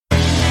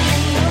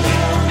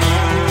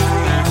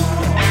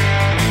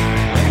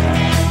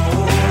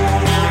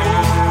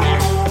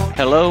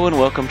Hello and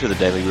welcome to the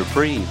Daily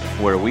Reprieve,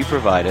 where we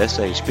provide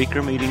essay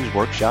speaker meetings,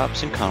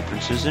 workshops, and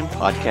conferences in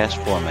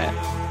podcast format.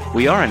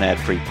 We are an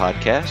ad-free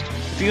podcast.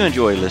 If you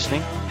enjoy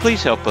listening,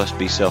 please help us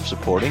be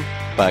self-supporting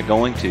by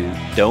going to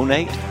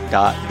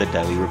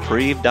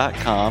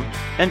donate.thedailyreprieve.com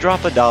and drop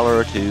 $1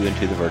 or $2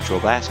 into the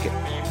virtual basket.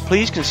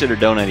 Please consider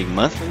donating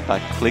monthly by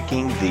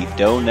clicking the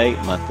Donate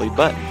Monthly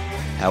button.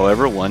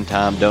 However,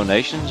 one-time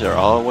donations are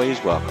always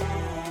welcome.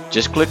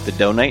 Just click the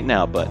Donate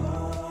Now button.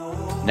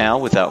 Now,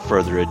 without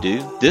further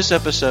ado, this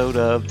episode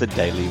of the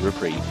Daily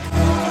Reprieve.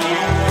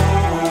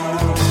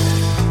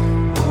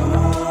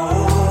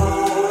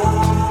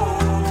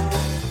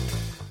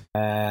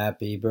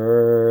 Happy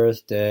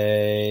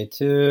birthday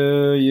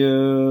to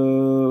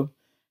you.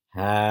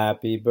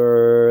 Happy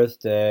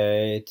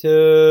birthday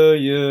to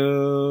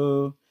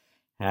you.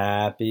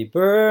 Happy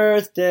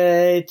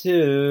birthday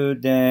to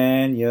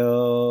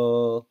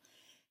Daniel.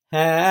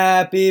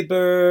 Happy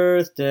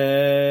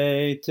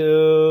birthday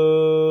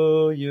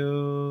to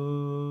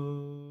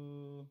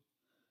you.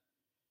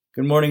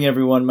 Good morning,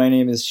 everyone. My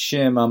name is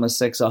Shim. I'm a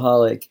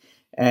sexaholic,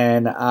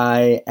 and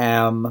I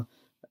am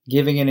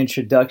giving an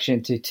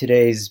introduction to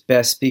today's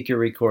best speaker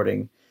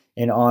recording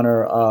in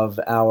honor of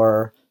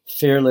our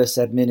fearless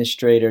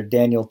administrator,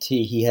 Daniel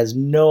T. He has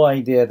no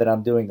idea that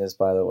I'm doing this,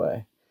 by the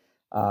way.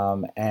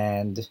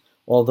 And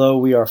although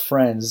we are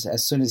friends,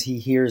 as soon as he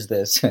hears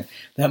this,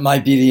 that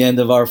might be the end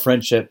of our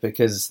friendship,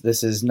 because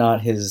this is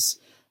not his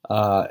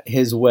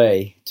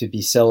way to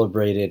be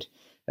celebrated,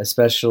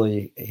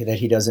 especially that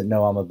he doesn't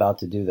know I'm about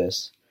to do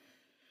this.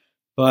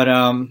 But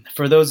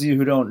for those of you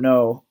who don't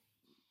know,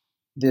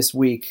 this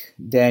week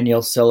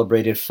Daniel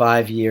celebrated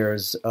 5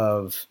 years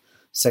of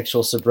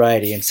sexual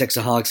sobriety in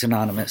Sexaholics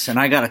Anonymous, and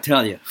I got to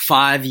tell you,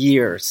 5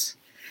 years.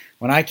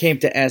 When I came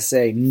to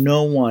SA,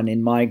 no one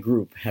in my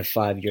group had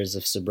 5 years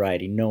of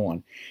sobriety, no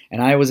one. And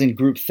I was in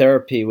group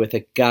therapy with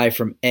a guy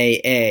from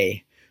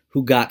AA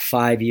who got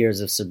 5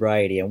 years of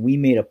sobriety. And we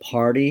made a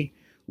party.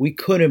 We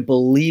couldn't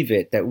believe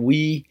it that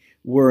we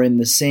were in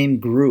the same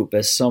group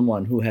as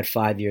someone who had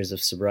 5 years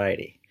of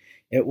sobriety.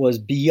 It was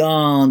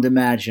beyond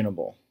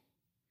imaginable.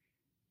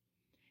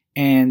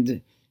 And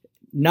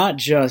not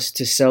just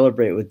to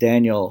celebrate with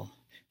Daniel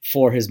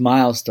for his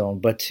milestone,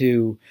 but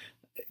to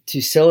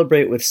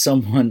celebrate with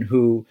someone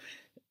who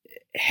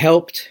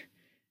helped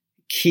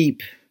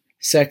keep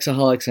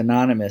Sexaholics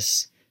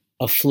Anonymous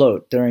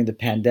afloat during the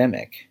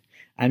pandemic.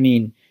 I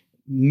mean,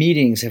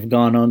 meetings have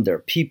gone under.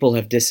 People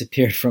have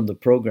disappeared from the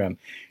program.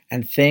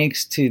 And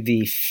thanks to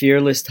the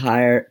fearless,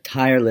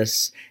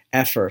 tireless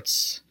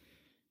efforts,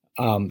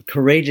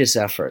 courageous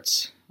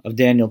efforts of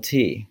Daniel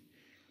T.,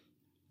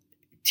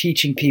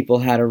 teaching people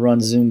how to run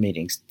Zoom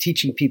meetings,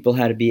 teaching people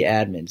how to be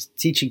admins,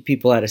 teaching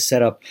people how to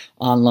set up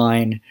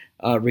online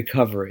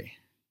recovery.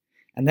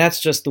 And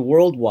that's just the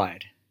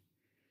worldwide.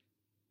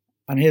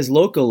 On his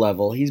local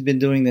level, he's been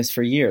doing this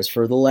for years,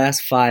 for the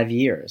last 5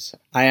 years.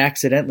 I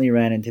accidentally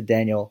ran into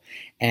Daniel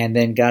and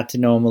then got to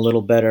know him a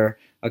little better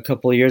a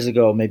couple of years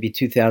ago, maybe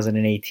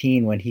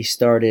 2018, when he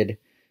started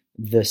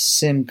the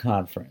SIM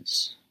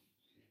conference.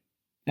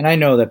 And I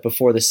know that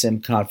before the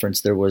SIM conference,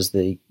 there was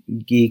the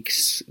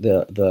geeks,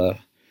 the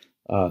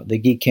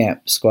Geek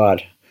Camp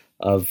squad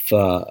of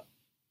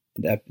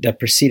that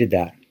preceded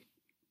that,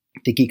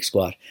 the Geek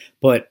Squad.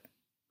 But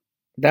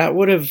that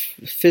would have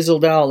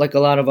fizzled out like a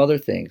lot of other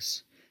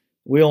things.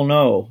 We all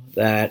know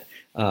that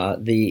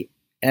the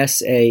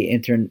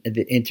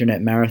the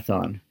Internet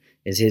Marathon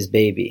is his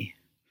baby.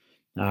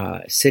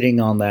 Sitting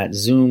on that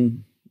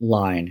Zoom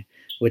line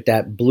with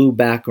that blue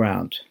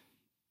background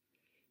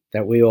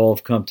that we all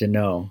have come to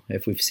know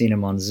if we've seen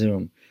him on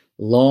Zoom,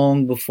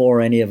 long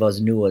before any of us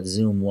knew what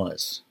Zoom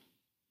was.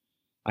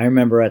 I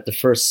remember at the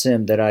first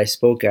SIM that I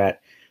spoke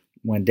at,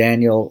 when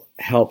Daniel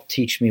helped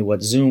teach me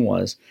what Zoom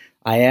was,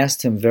 I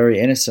asked him very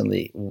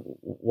innocently,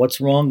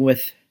 what's wrong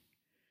with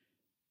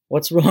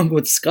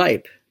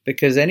Skype?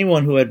 Because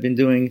anyone who had been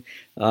doing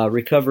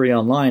recovery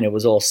online, it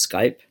was all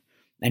Skype.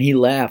 And he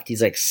laughed.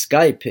 He's like,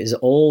 Skype is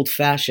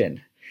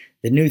old-fashioned.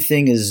 The new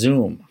thing is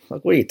Zoom.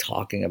 Like, what are you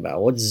talking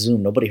about? What's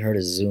Zoom? Nobody heard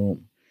of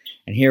Zoom.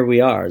 And here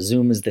we are.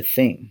 Zoom is the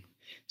thing.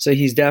 So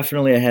he's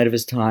definitely ahead of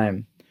his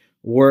time.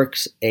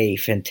 Works a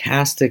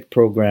fantastic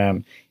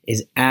program,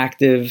 is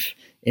active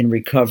in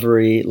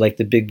recovery, like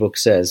the big book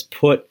says.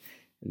 Put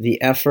the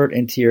effort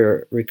into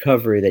your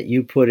recovery that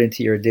you put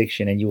into your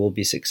addiction and you will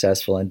be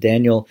successful. And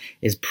Daniel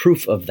is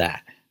proof of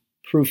that.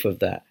 Proof of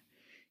that.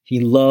 He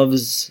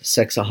loves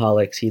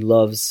sexaholics. He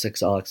loves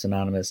Sexaholics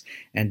Anonymous.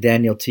 And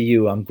Daniel, to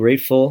you, I'm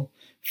grateful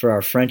for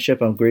our friendship.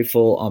 I'm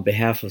grateful on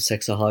behalf of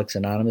Sexaholics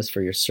Anonymous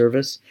for your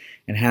service,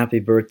 and happy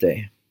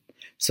birthday.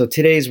 So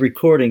today's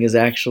recording is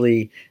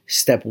actually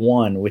step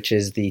one, which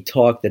is the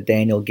talk that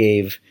Daniel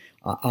gave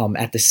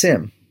at the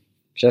SIM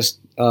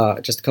just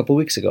a couple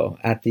weeks ago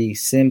at the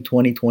SIM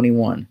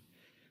 2021,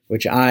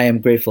 which I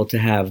am grateful to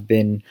have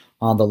been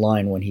on the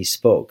line when he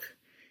spoke.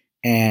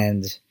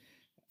 And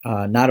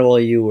not all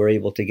of you were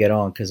able to get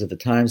on because of the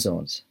time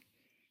zones,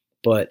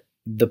 but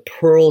the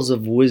pearls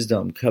of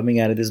wisdom coming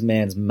out of this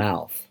man's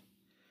mouth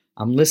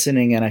I'm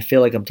listening, and I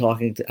feel like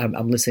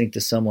I'm listening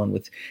to someone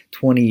with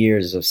 20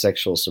 years of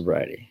sexual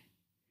sobriety.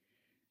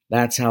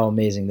 That's how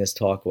amazing this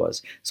talk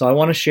was. So I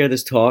want to share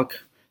this talk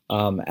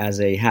as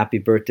a happy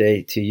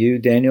birthday to you,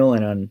 Daniel,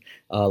 and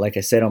like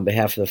I said, on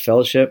behalf of the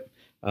fellowship,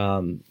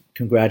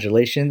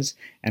 congratulations.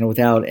 And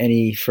without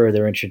any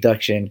further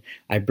introduction,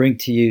 I bring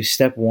to you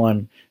step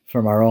one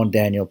from our own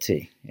Daniel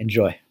T.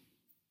 Enjoy.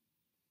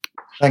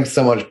 Thanks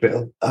so much,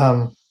 Bill.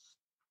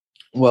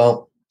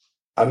 Well,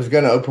 I was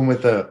going to open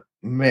with a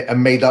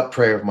made-up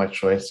prayer of my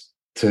choice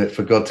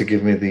for God to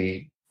give me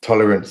the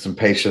tolerance and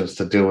patience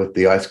to deal with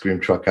the ice cream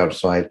truck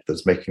outside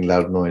that's making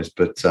loud noise.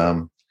 But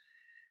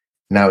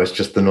now it's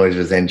just the noise of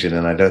his engine,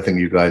 and I don't think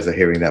you guys are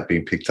hearing that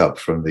being picked up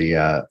from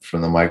the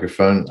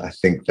microphone. I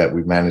think that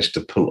we managed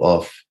to pull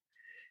off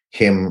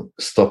him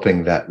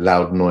stopping that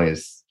loud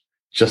noise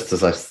just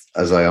as I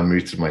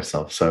unmuted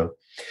myself. So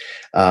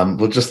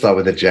we'll just start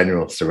with a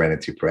general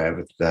serenity prayer.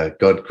 With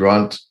God,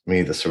 grant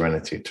me the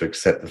serenity to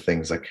accept the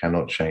things I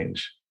cannot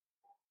change,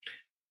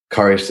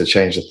 courage to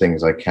change the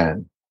things I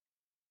can,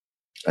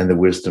 and the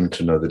wisdom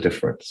to know the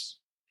difference.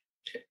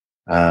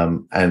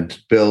 And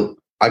Bill,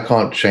 I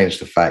can't change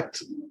the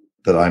fact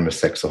that I'm a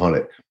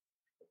sexaholic.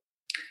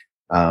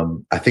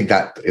 I think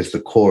that is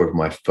the core of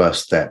my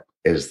first step,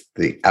 is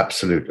the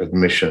absolute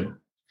admission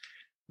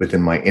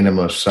within my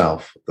innermost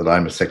self that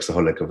I'm a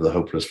sexaholic of the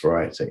hopeless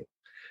variety.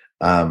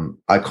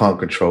 I can't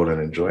control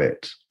and enjoy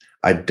it.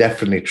 I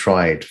definitely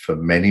tried for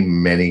many,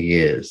 many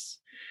years,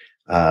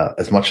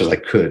 as much as I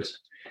could,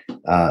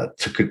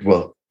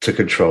 to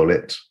control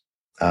it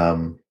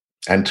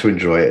and to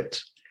enjoy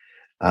it.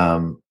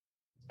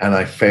 And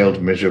I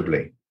failed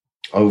miserably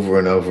over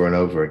and over and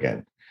over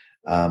again.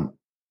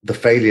 The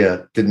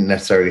failure didn't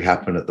necessarily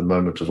happen at the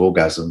moment of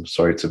orgasm,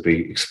 sorry to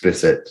be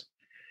explicit,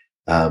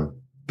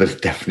 but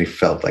it definitely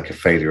felt like a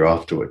failure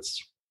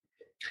afterwards.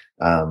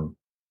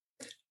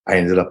 I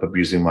ended up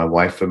abusing my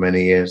wife for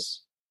many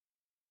years.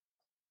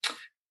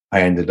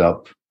 I ended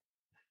up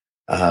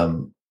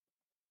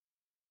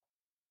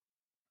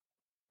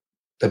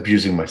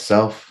abusing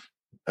myself,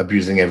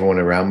 abusing everyone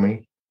around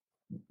me.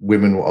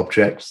 Women were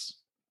objects.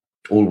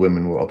 All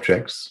women were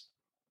objects.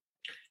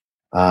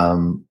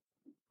 Didn't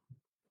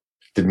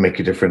make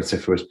a difference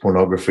if it was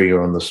pornography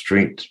or on the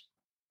street.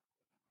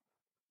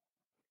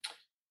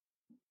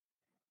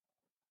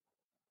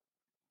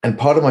 And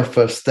part of my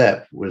first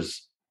step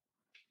was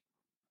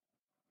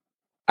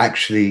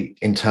actually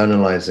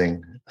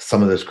internalizing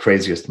some of those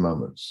craziest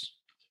moments.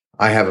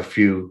 I have a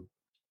few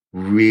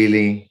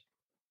really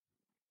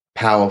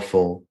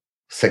powerful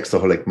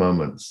sexaholic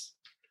moments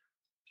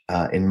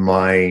in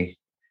my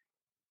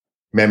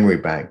memory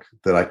bank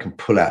that I can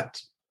pull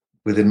at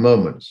within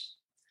moments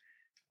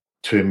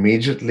to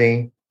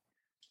immediately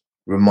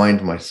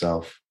remind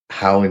myself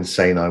how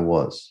insane I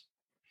was,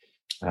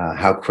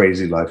 how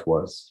crazy life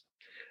was.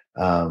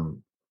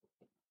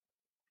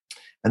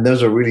 And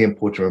those are really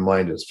important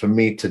reminders. For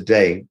me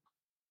today,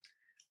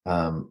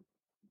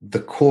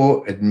 the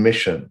core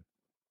admission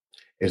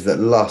is that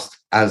lust,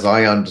 as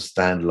I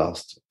understand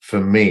lust, for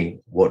me,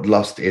 what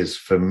lust is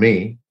for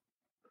me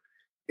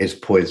is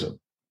poison.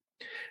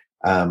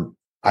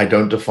 I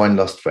don't define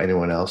lust for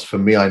anyone else. For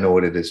me, I know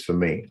what it is for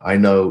me. I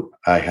know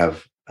I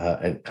have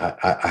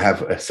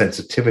a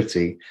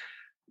sensitivity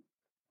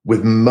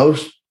with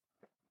most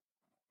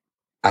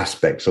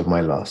aspects of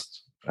my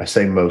lust. I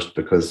say most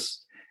because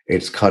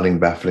it's cunning,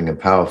 baffling, and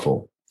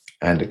powerful,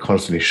 and it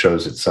constantly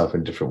shows itself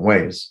in different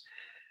ways.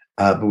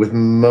 But with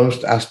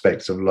most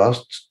aspects of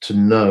lust, to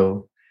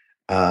know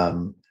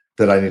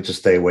that I need to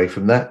stay away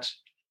from that.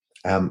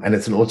 And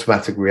it's an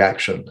automatic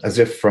reaction, as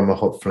if from a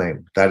hot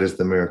flame. That is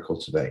the miracle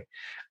today.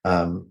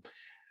 I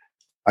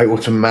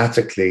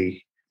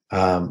automatically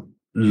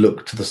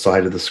look to the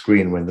side of the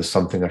screen when there's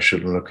something I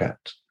shouldn't look at.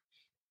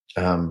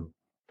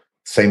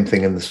 Same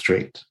thing in the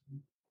street.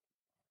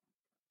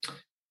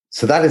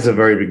 So that is a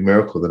very big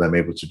miracle that I'm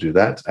able to do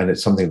that. And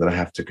it's something that I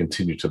have to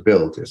continue to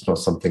build. It's not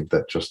something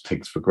that just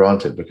takes for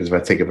granted, because if I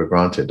take it for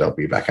granted, I'll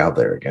be back out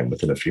there again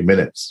within a few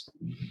minutes.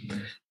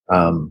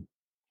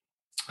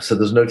 So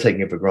there's no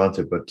taking it for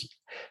granted. But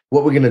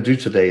what we're going to do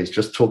today is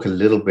just talk a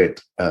little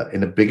bit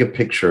in a bigger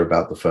picture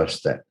about the first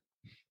step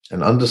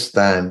and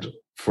understand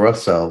for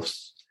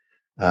ourselves,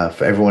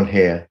 for everyone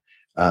here,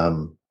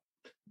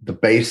 the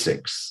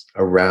basics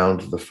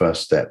around the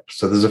first step.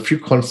 So there's a few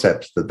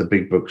concepts that the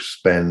big book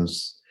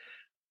spends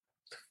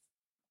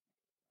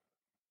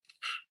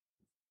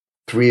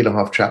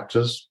 3.5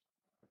 chapters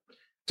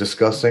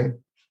discussing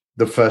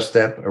the first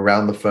step,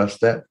 around the first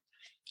step.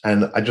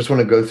 And I just want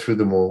to go through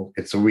them all.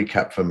 It's a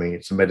recap for me.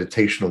 It's a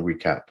meditational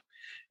recap.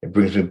 It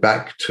brings me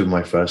back to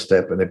my first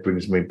step, and it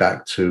brings me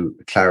back to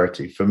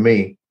clarity. For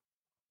me,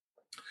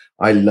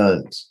 I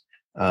learned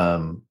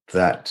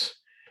that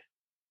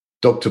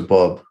Dr.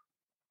 Bob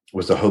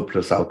was a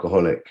hopeless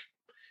alcoholic,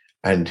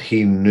 and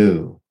he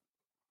knew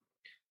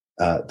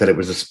that it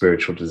was a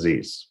spiritual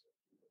disease.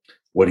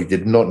 What he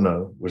did not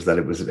know was that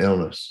it was an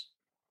illness.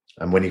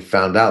 And when he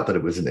found out that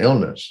it was an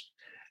illness,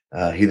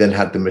 he then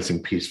had the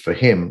missing piece for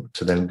him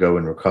to then go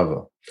and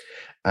recover.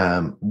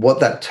 What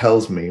that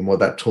tells me, and what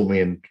that taught me,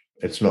 and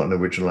it's not an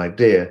original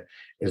idea,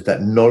 is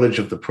that knowledge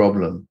of the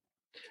problem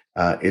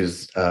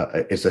is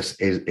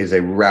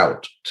a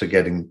route to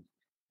getting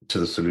to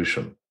the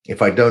solution.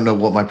 If I don't know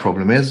what my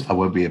problem is, I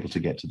won't be able to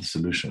get to the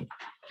solution.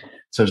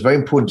 So it's very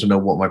important to know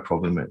what my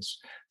problem is.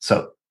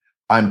 So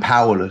I'm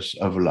powerless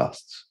over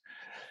lust.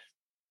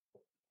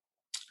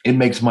 It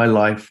makes my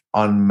life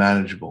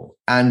unmanageable,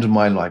 and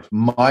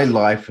my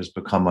life has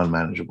become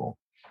unmanageable.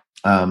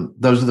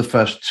 Those are the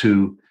first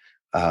two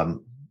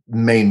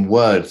main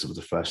words of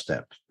the first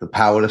step: the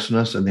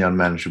powerlessness and the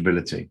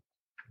unmanageability.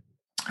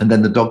 And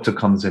then the doctor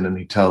comes in and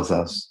he tells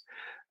us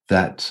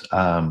that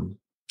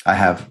I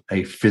have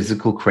a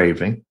physical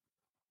craving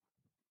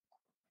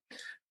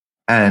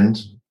and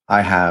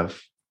I have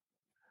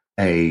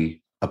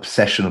a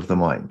obsession of the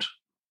mind.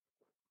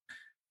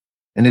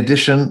 In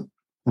addition,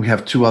 we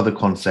have two other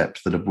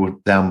concepts that are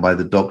brought down by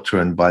the doctor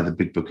and by the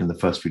big book in the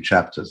first few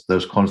chapters.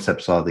 Those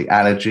concepts are the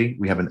allergy.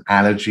 We have an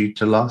allergy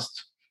to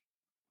lust.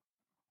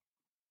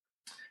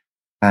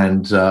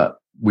 And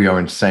we are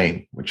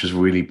insane, which is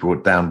really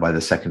brought down by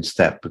the second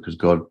step, because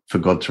for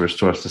God to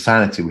restore us to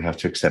sanity, we have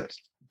to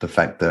accept the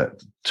fact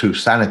that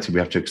we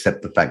have to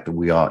accept the fact that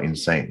we are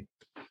insane.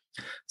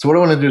 So what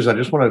I want to do is I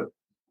just want to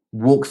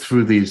walk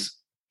through these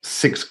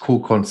 6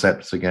 core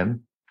concepts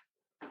again.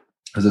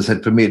 As I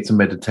said, for me, it's a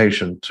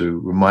meditation to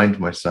remind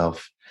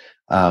myself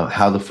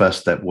how the first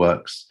step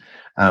works.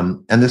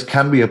 And this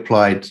can be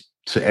applied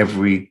to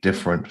every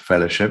different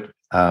fellowship.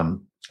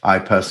 I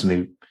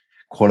personally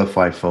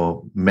qualify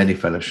for many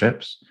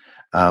fellowships.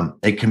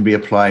 It can be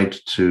applied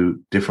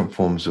to different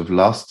forms of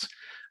lust.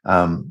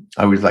 I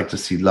always like to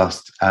see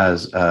lust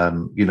as,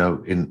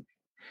 in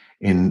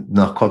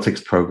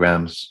narcotics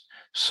programs.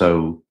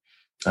 So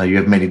you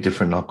have many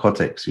different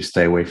narcotics. You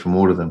stay away from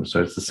all of them.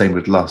 So it's the same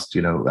with lust.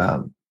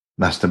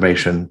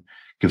 Masturbation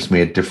gives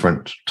me a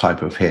different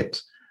type of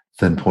hit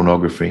than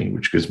pornography,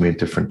 which gives me a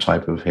different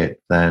type of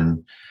hit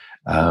than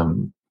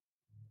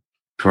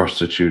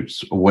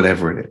prostitutes or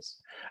whatever it is.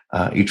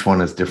 Each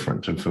one is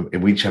different,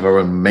 and we each have our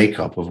own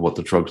makeup of what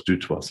the drugs do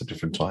to us at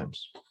different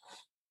times.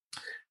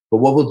 But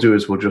what we'll do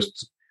is we'll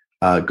just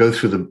go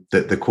through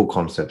the core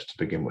concepts to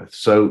begin with.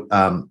 So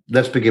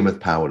let's begin with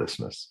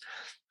powerlessness.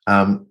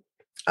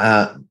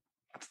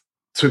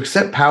 To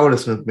accept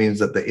powerlessness means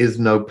that there is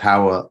no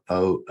power.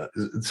 To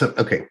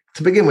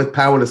begin with,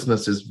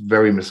 powerlessness is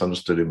very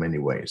misunderstood in many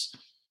ways.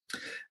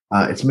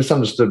 It's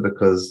misunderstood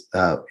because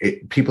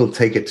people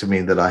take it to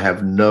mean that I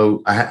have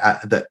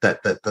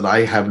that I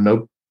have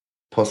no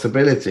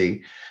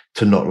possibility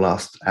to not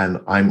lust, and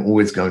I'm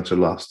always going to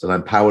lust, and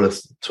I'm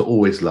powerless to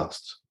always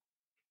lust.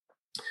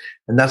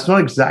 And that's not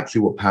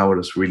exactly what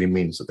powerless really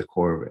means at the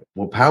core of it.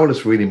 What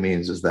powerless really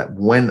means is that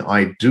when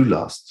I do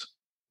lust,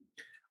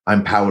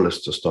 I'm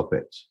powerless to stop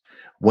it.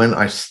 When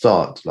I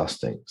start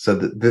lusting, so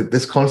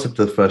this concept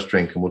of the first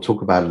drink, and we'll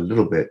talk about it a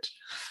little bit,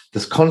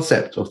 this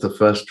concept of the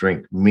first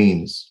drink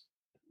means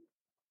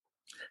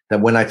that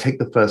when I take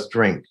the first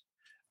drink,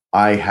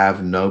 I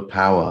have no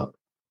power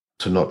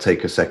to not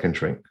take a second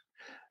drink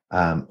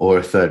or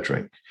a third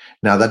drink.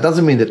 Now, that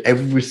doesn't mean that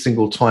every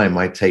single time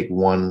I take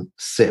one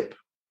sip,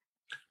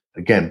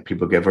 again,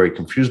 people get very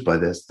confused by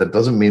this. That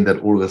doesn't mean that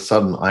all of a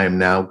sudden I am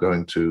now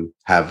going to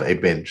have a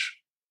binge.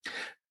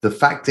 The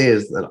fact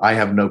is that I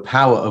have no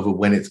power over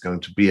when it's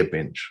going to be a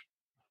binge.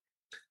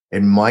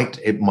 It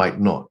might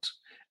not.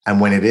 And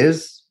when it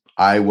is,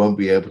 I won't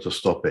be able to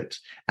stop it.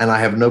 And I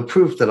have no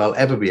proof that I'll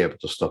ever be able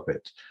to stop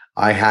it.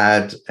 I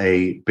had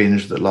a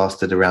binge that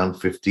lasted around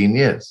 15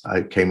 years.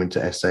 I came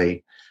into SA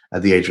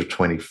at the age of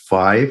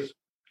 24,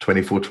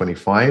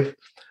 25,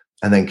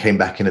 and then came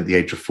back in at the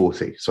age of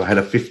 40. So I had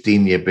a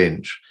 15-year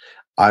binge.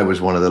 I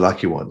was one of the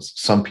lucky ones.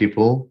 Some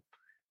people,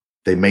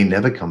 they may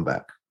never come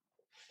back.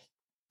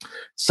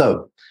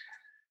 So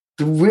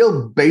the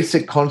real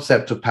basic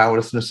concept of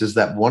powerlessness is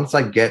that once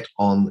I get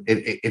on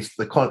it, it's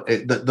the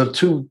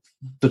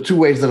two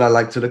ways that I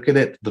like to look at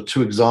it. The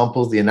two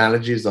examples, the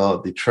analogies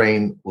are the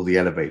train or the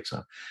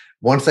elevator.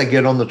 Once I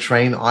get on the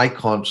train, I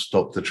can't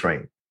stop the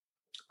train.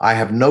 I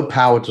have no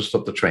power to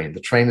stop the train. The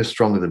train is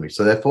stronger than me.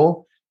 So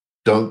therefore,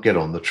 don't get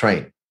on the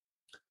train.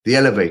 The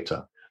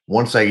elevator.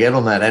 Once I get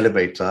on that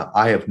elevator,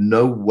 I have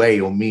no way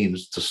or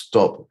means to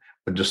stop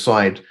and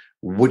decide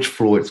which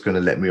floor it's going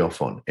to let me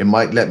off on. It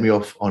might let me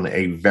off on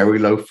a very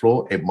low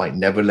floor. It might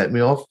never let me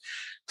off.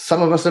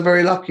 Some of us are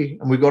very lucky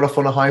and we got off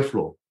on a high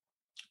floor.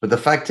 But the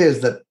fact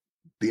is that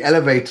the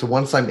elevator,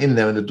 once I'm in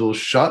there and the door's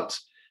shut,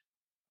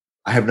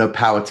 I have no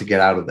power to get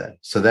out of there.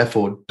 So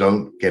therefore,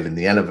 don't get in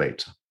the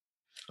elevator.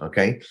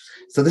 Okay.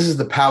 So this is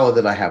the power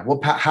that I have.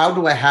 How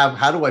do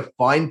I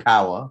find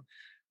power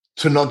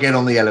to not get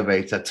on the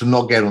elevator, to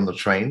not get on the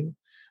train?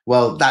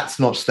 Well, that's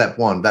not step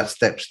 1. That's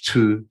steps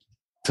 2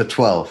 to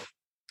 12.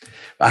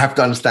 I have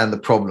to understand the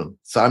problem.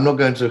 So I'm not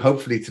going to,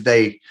 hopefully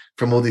today,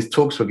 from all these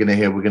talks we're going to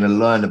hear, we're going to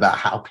learn about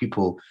how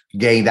people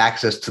gained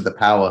access to the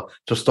power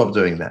to stop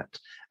doing that.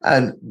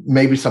 And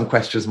maybe some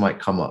questions might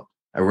come up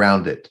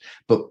around it.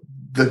 But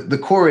the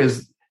core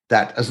is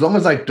that as long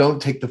as I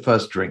don't take the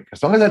first drink,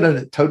 as long as I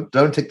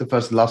don't take the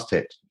first lust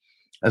hit,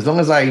 As long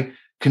as I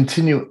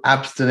continue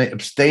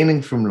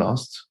abstaining from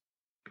lust,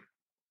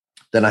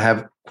 then I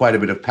have quite a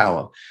bit of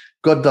power.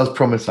 God does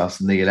promise us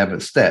in the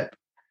 11th step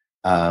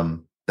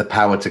the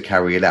power to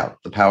carry it out,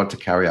 the power to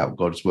carry out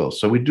God's will.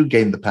 So we do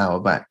gain the power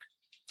back.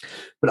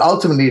 But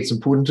ultimately, it's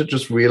important to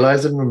just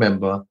realize and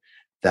remember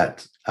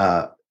that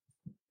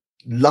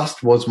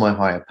lust was my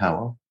higher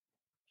power.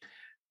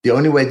 The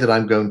only way that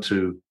I'm going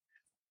to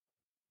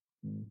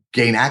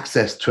gain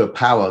access to a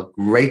power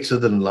greater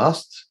than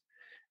lust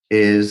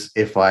is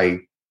if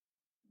I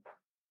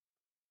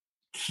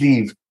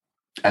cleave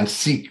and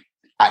seek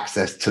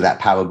access to that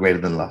power greater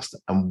than lust.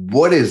 And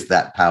what is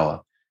that power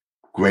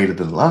greater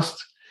than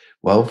lust?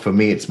 Well, for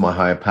me, it's my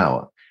higher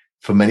power.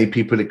 For many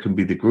people, it can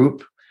be the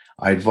group.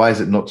 I advise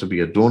it not to be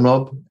a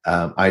doorknob.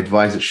 I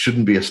advise it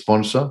shouldn't be a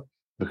sponsor,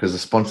 because the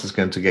sponsor is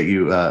going to get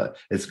you,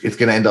 it's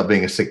going to end up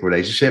being a sick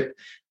relationship.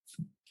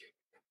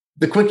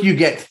 The quicker you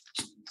get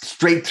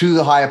straight to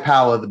the higher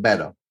power, the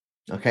better.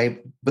 Okay.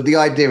 But the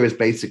idea is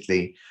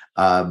basically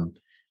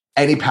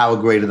any power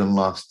greater than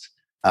lust,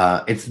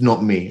 it's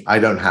not me. I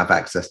don't have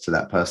access to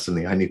that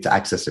personally. I need to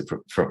access it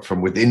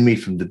from within me,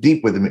 from the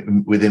deep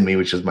within me,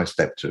 which is my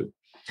step 2.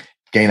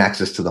 Gain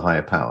access to the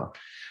higher power.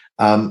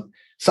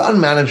 So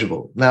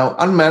unmanageable. Now,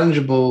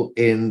 unmanageable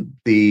in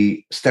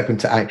the step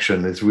into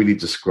action is really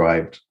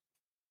described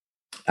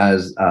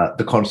as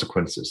the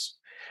consequences.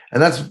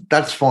 And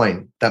that's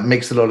fine. That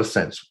makes a lot of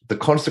sense. The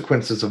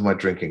consequences of my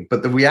drinking.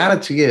 But the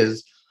reality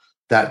is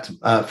that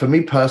for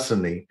me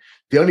personally,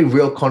 the only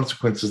real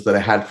consequences that I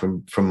had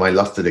from my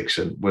lust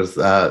addiction was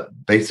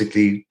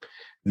basically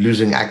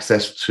losing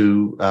access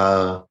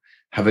to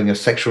having a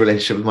sexual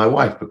relationship with my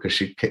wife, because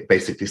she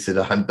basically said,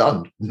 I'm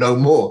done, no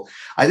more.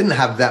 I didn't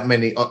have that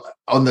many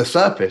on the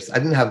surface. I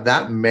didn't have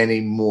that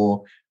many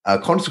more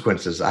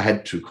consequences. I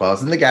had 2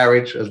 cars in the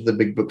garage, as the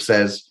big book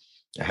says.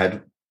 I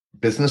had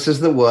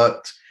businesses that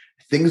worked.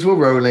 Things were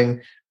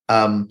rolling.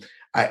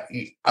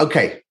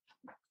 Okay,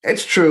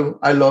 it's true.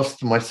 I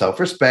lost my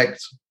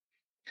self-respect.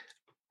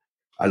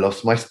 I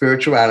lost my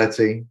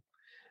spirituality.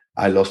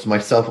 I lost my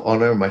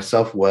self-honor, my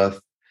self-worth.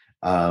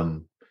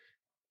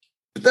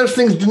 But those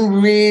things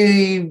didn't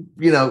really,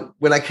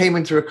 when I came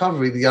into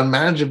recovery, the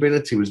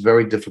unmanageability was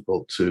very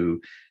difficult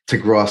to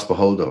grasp a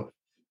hold of.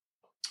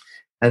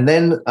 And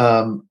then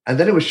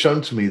it was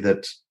shown to me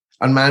that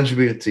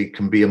unmanageability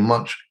can be a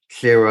much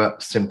clearer,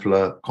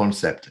 simpler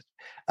concept.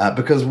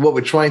 Because what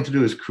we're trying to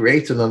do is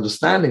create an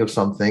understanding of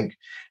something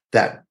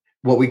that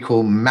what we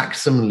call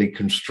maximally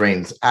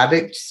constrains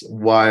addicts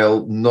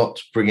while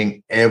not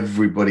bringing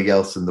everybody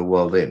else in the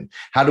world in.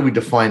 How do we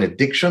define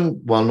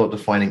addiction while not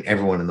defining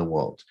everyone in the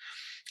world?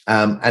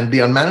 And the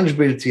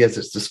unmanageability, as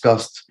it's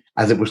discussed,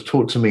 as it was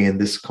taught to me in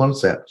this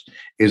concept,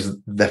 is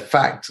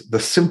the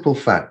simple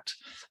fact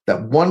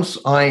that once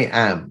I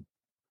am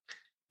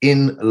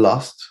in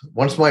lust,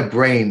 once my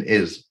brain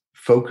is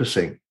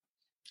focusing,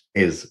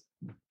 is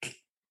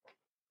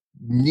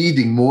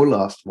needing more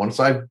lust, once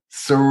I've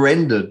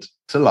surrendered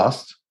to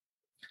lust,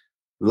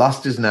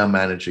 lust is now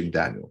managing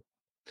Daniel.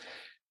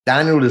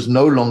 Daniel is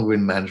no longer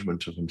in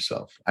management of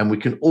himself. And we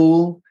can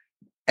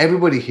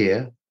everybody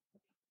here,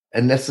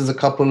 unless there's a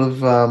couple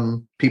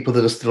of people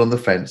that are still on the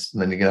fence,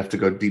 and then you're going to have to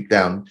go deep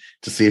down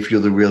to see if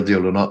you're the real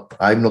deal or not.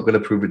 I'm not going to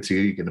prove it to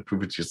you. You're going to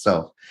prove it to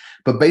yourself.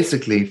 But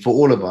basically, for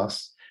all of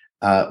us,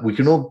 we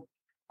can all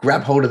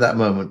grab hold of that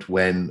moment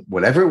when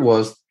whatever it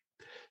was,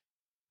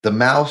 the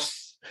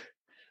mouse,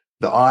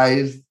 the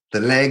eyes, the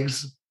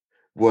legs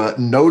were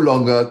no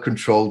longer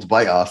controlled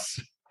by us.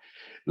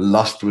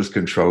 Lust was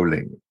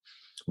controlling.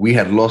 We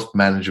had lost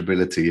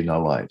manageability in our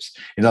lives.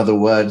 In other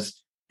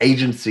words,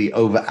 agency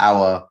over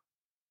our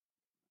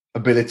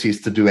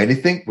abilities to do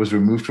anything was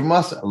removed from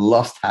us.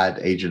 Lust had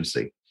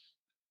agency.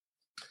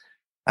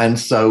 And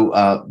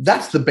so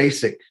that's the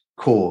basic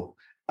core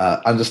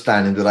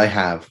understanding that I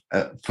have.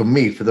 For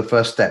me, for the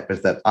first step,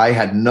 is that I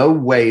had no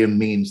way and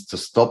means to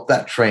stop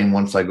that train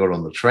once I got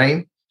on the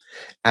train.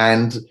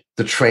 And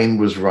the train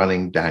was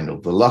running Daniel.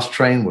 The lust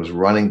train was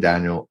running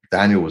Daniel.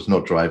 Daniel was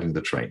not driving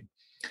the train.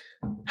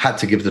 Had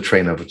to give the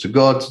train over to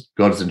God.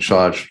 God's in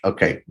charge.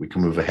 Okay, we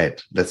can move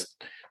ahead. Let's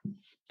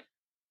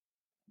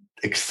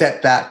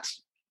accept that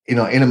in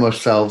our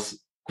innermost selves.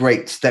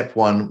 Great, step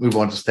 1, move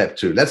on to step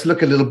 2. Let's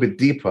look a little bit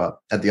deeper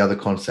at the other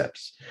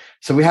concepts.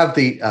 So we have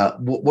the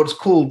what's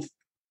called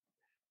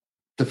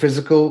the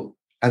physical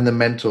and the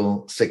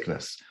mental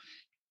sickness.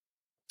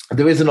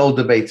 There is an old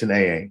debate in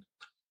AA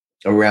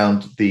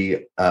around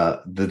the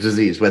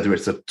disease, whether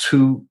it's a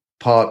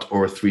 2-part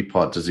or a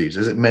 3-part disease.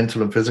 Is it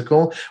mental and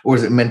physical, or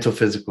is it mental,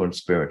 physical, and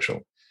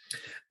spiritual?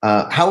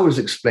 How it was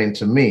explained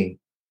to me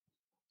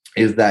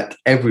is that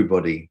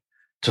everybody,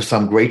 to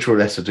some greater or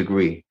lesser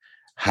degree,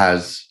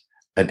 has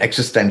an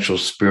existential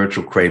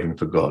spiritual craving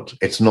for God.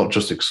 It's not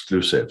just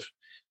exclusive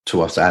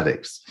to us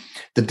addicts.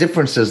 The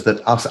difference is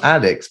that us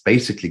addicts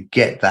basically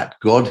get that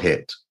God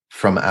hit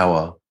from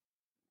our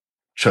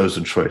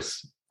chosen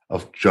choice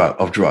of drug,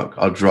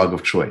 our drug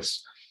of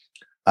choice.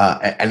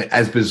 And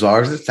as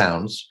bizarre as it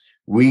sounds,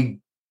 we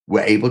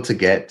were able to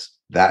get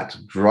that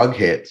drug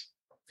hit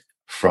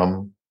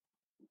from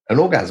an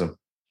orgasm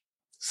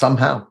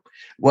somehow.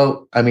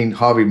 Well, I mean,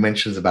 Harvey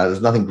mentions about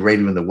there's nothing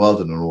greater in the world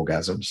than an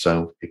orgasm.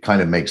 So it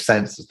kind of makes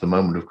sense. It's the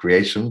moment of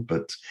creation,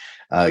 but,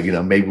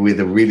 maybe we're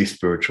the really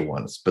spiritual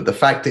ones. But the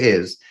fact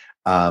is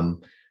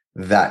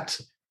that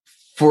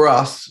for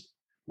us,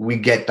 we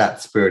get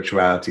that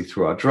spirituality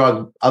through our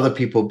drug, other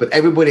people, but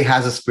everybody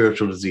has a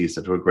spiritual disease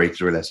to a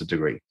greater or lesser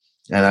degree.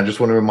 And I just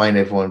want to remind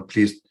everyone,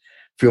 please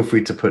feel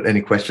free to put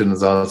any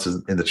questions and answers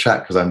in the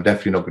chat, because I'm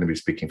definitely not going to be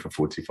speaking for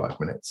 45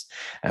 minutes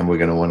and we're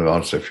going to want to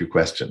answer a few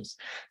questions.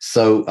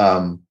 So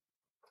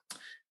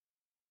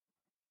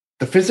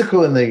the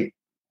physical and the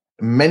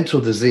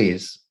mental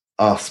disease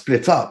are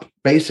split up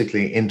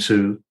basically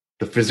into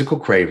the physical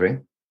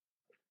craving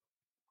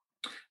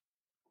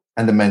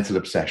and the mental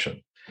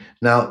obsession.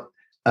 Now,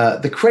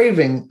 the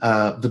craving,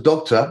 the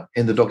doctor,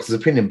 in the doctor's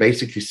opinion,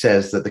 basically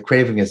says that the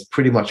craving is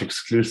pretty much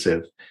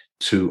exclusive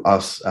to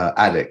us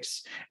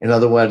addicts. In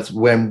other words,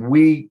 when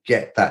we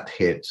get that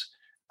hit,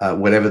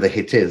 whatever the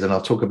hit is, and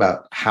I'll talk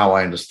about how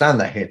I understand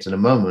that hit in a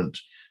moment,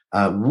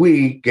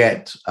 we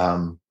get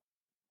a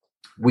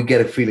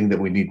feeling that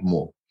we need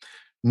more.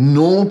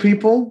 Normal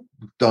people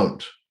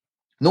don't.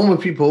 Normal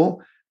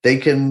people, they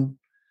can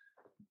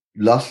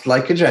lust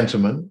like a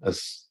gentleman,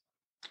 as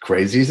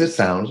crazy as it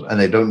sounds, and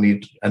they don't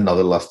need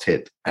another lust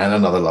hit and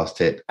another lust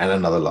hit and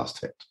another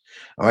lust hit.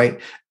 All right.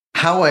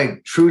 How I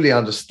truly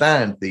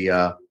understand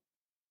the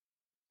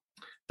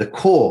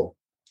core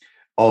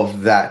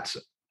of that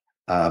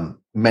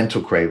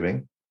mental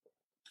craving,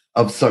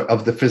 of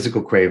the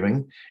physical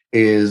craving,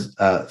 is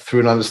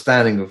through an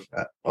understanding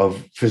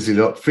of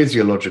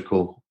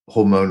physiological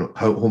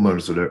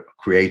hormones that are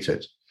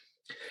created.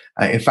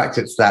 In fact,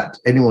 it's that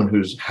anyone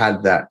who's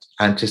had that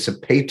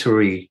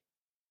anticipatory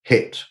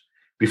hit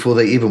before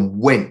they even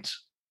went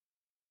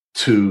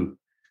to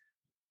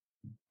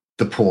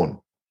the porn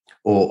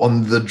or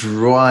on the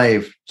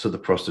drive to the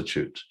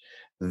prostitute,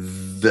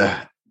 the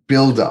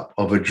buildup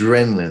of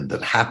adrenaline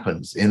that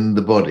happens in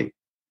the body,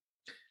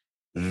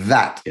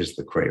 that is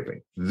the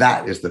craving.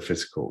 That is the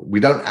physical. We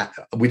didn't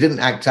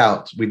act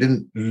out. We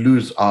didn't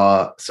lose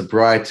our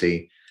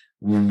sobriety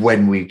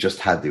when we just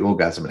had the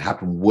orgasm. It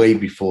happened way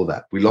before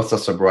that. We lost our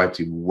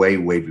sobriety way,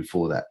 way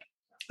before that.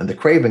 And the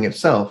craving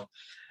itself,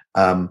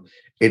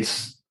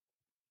 it's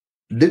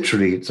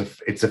literally,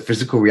 it's a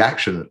physical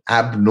reaction, an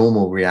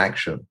abnormal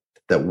reaction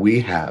that we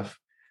have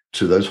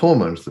to those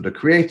hormones that are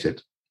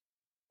created.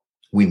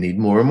 We need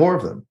more and more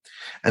of them.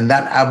 And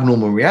that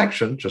abnormal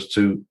reaction, just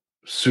to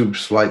zoom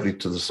slightly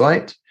to the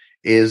side,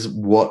 is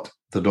what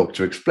the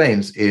doctor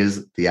explains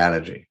is the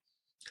allergy.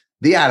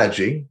 The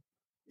allergy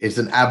is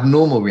an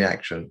abnormal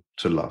reaction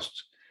to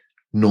lust.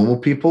 Normal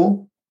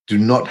people do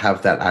not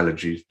have that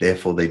allergy,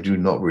 therefore they do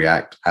not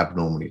react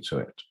abnormally to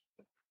it.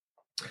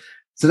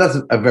 So that's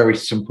a very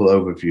simple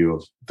overview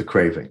of the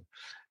craving.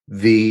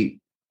 The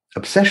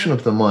obsession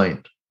of the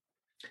mind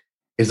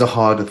is a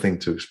harder thing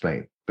to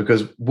explain,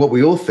 because what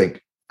we all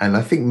think, and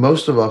I think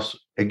most of us,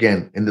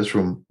 again, in this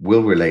room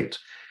will relate,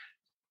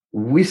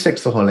 we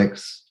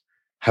sexaholics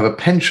have a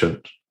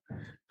penchant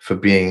for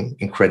being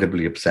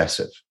incredibly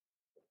obsessive.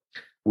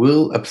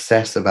 We'll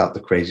obsess about the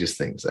craziest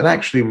things. And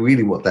actually,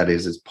 really what that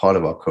is part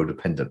of our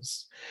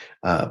codependence,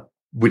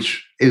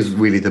 which is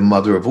really the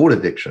mother of all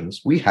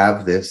addictions. We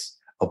have this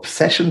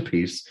obsession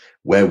piece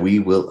where we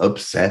will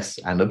obsess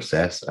and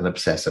obsess and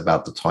obsess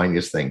about the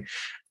tiniest thing.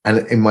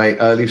 And in my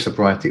early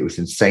sobriety, it was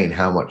insane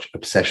how much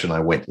obsession I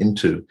went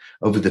into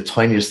over the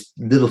tiniest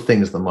little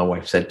things that my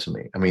wife said to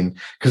me. I mean,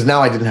 because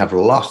now I didn't have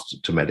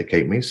lust to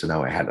medicate me, so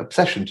now I had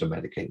obsession to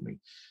medicate me.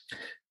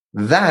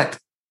 That,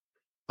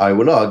 I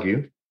will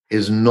argue,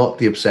 is not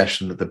the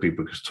obsession that the big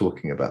book is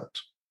talking about.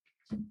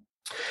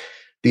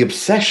 The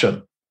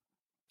obsession,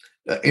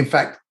 in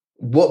fact,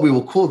 what we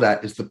will call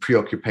that is the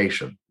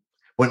preoccupation.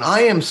 When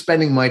I am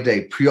spending my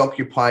day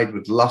preoccupied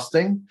with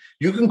lusting,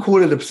 you can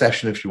call it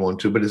obsession if you want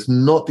to, but it's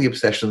not the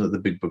obsession that the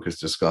big book is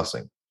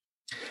discussing.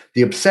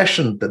 The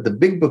obsession that the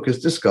big book is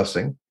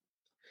discussing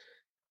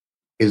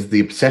is the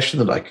obsession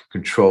that I can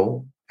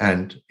control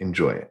and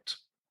enjoy it.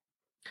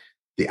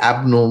 The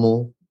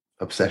abnormal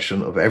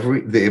obsession of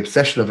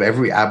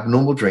every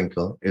abnormal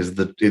drinker is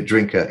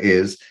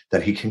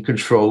that he can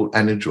control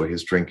and enjoy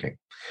his drinking.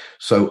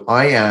 So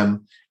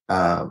I'm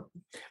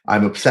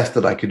obsessed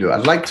that I can do it.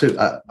 I'd like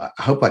to, I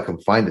hope I can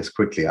find this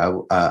quickly.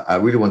 I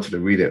really wanted to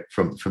read it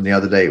from the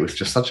other day. It was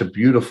just such a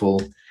beautiful,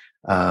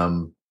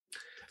 I'll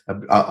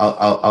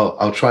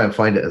try and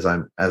find it as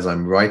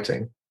I'm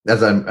writing,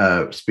 as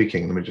I'm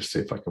speaking. Let me just see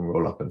if I can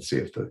roll up and see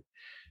if there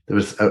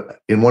was,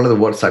 in one of the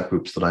WhatsApp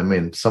groups that I'm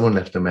in, someone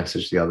left a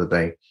message the other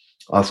day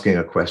asking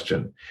a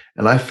question.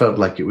 And I felt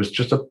like it was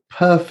just a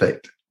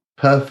perfect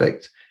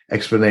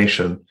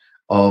explanation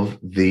of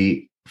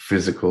the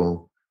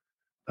physical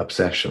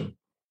obsession,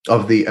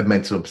 of the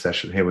mental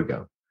obsession. Here we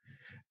go.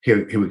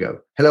 Here we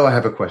go. Hello, I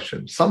have a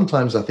question.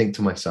 Sometimes I think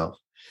to myself,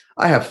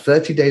 I have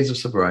 30 days of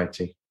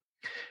sobriety.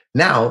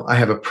 Now I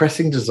have a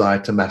pressing desire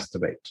to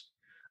masturbate.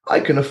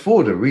 I can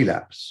afford a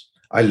relapse.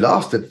 I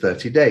lasted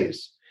 30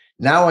 days.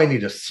 Now I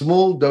need a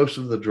small dose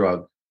of the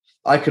drug.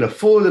 I can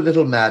afford a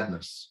little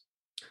madness.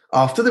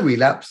 After the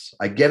relapse,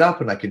 I get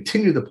up and I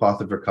continue the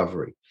path of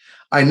recovery.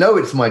 I know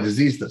it's my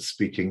disease that's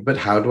speaking, but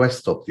how do I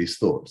stop these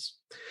thoughts?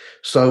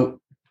 So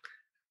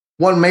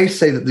one may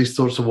say that these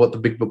thoughts are what the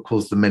big book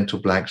calls the mental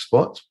blank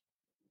spot.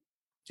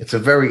 It's a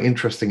very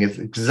interesting, it's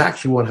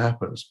exactly what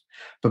happens.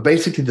 But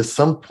basically, there's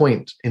some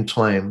point in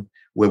time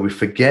where we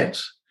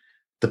forget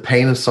the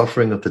pain and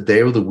suffering of the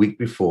day or the week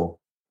before.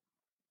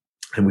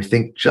 And we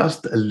think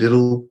just a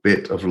little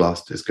bit of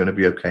lust is going to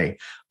be okay.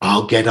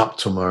 I'll get up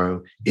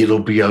tomorrow.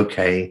 It'll be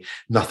okay.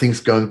 Nothing's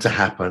going to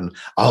happen.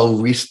 I'll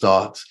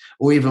restart.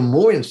 Or even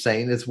more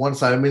insane is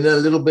once I'm in a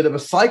little bit of a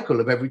cycle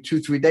of every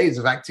 2-3 days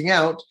of acting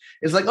out,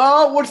 it's like,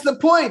 oh, what's the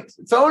point?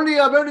 I've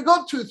only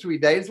got 2-3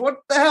 days. What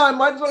the hell? I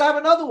might as well have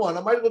another one.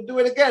 I might as well do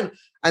it again.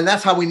 And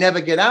that's how we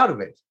never get out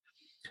of it.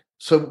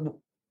 So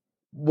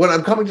what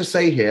I'm coming to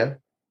say here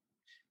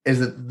is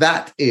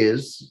that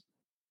is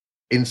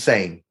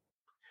insane.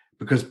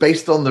 Because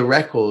based on the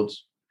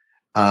records,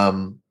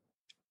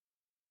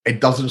 it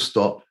doesn't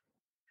stop.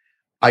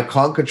 I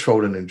can't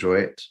control and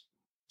enjoy it.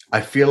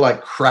 I feel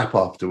like crap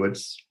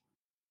afterwards.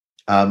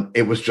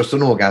 It was just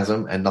an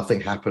orgasm and nothing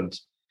happened.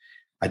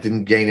 I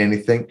didn't gain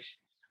anything.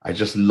 I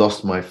just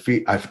lost my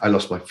I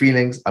lost my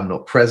feelings. I'm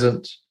not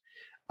present.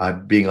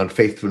 I'm being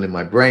unfaithful in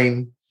my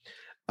brain.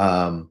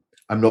 I'm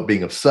not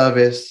being of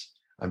service.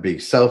 I'm being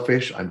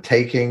selfish. I'm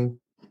taking.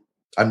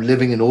 I'm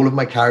living in all of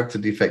my character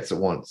defects at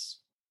once.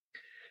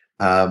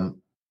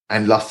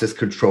 And lust is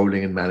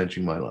controlling and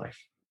managing my life.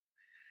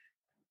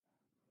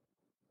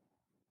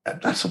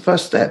 That's the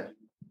first step.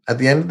 At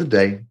the end of the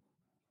day,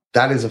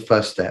 that is a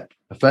first step.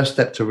 A first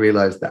step to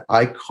realize that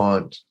I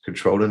can't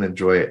control and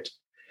enjoy it.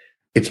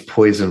 It's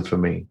poison for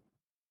me.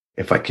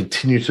 If I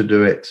continue to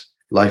do it,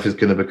 life is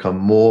going to become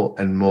more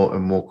and more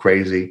and more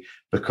crazy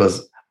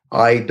because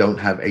I don't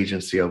have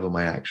agency over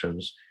my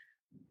actions.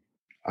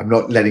 I'm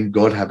not letting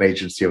God have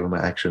agency over my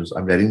actions.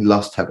 I'm letting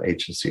lust have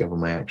agency over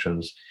my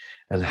actions.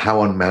 And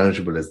how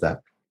unmanageable is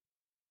that?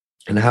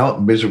 And how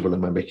miserable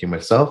am I making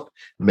myself,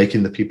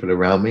 making the people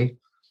around me?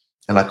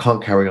 And I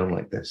can't carry on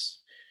like this.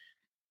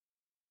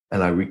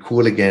 And I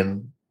recall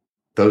again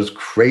those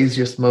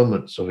craziest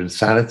moments of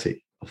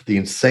insanity, of the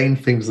insane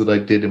things that I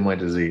did in my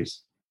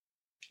disease.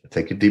 I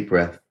take a deep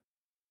breath,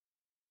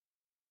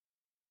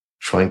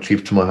 try and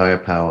cleave to my higher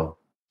power,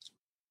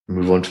 and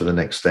move on to the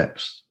next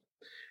steps.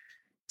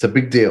 It's a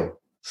big deal.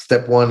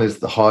 Step one is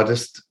the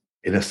hardest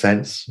in a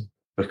sense,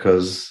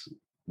 because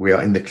we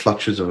are in the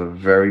clutches of a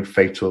very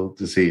fatal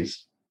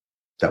disease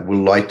that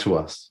will lie to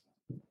us.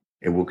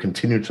 It will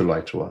continue to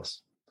lie to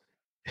us.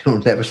 It will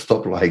never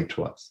stop lying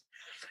to us.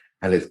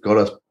 And it's got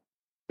us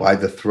by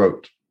the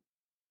throat.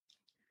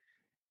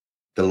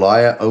 The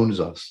liar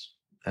owns us.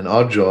 And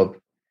our job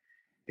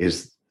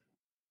is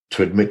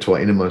to admit to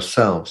our innermost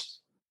selves,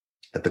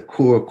 at the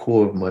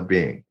core of my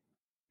being,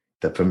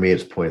 that for me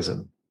it's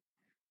poison.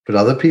 But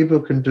other people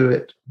can do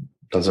it.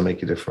 Doesn't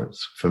make a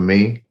difference. For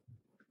me,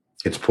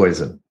 it's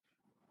poison.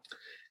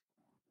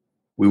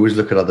 We always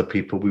look at other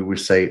people. We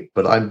always say,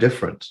 but I'm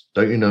different.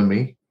 Don't you know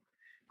me?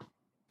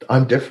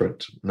 I'm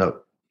different.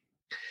 No.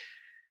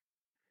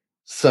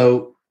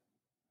 So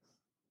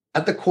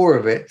at the core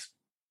of it,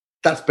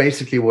 that's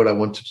basically what I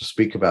wanted to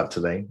speak about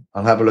today.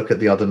 I'll have a look at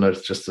the other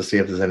notes just to see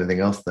if there's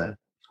anything else there.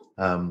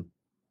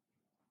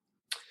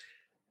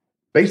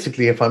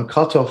 Basically, if I'm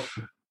cut off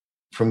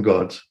from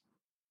God,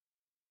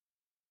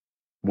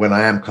 when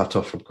I am cut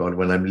off from God,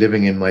 when I'm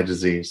living in my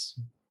disease,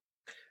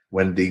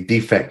 when the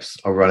defects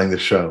are running the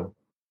show,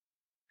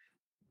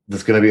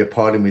 there's going to be a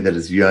part of me that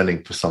is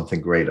yearning for something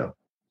greater.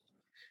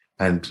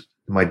 And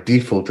my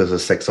default as a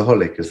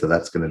sexaholic is that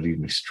that's going to lead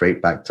me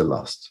straight back to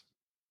lust.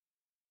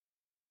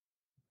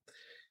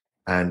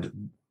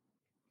 And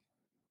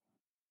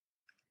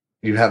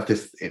you have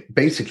this,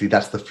 basically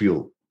that's the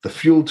fuel. The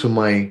fuel to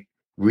my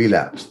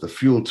relapse, the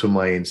fuel to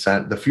my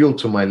the fuel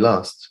to my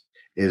lust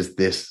is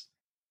this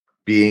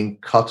being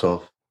cut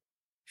off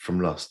from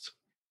lust.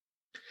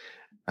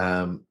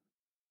 And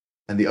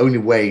the only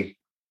way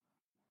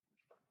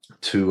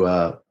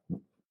to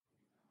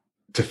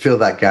fill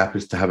that gap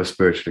is to have a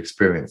spiritual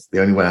experience.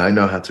 The only way I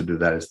know how to do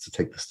that is to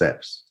take the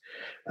steps.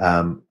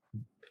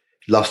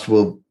 Lust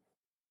will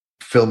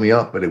fill me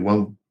up, but it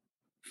won't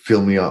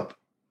fill me up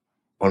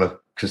on a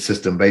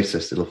consistent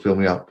basis. It'll fill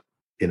me up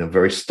in a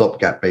very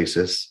stopgap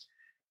basis,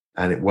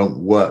 and it won't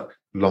work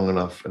long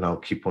enough, and I'll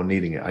keep on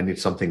needing it. I need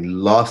something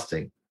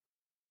lasting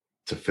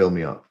to fill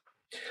me up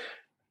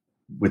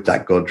with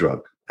that God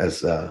drug,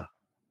 as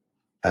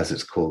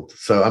it's called.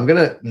 So I'm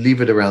going to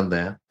leave it around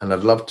there, and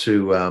I'd love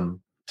to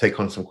take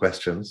on some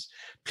questions.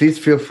 Please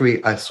feel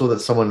free. I saw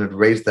that someone had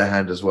raised their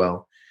hand as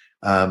well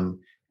in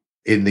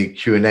the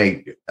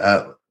Q&A.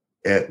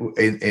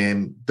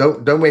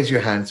 Don't raise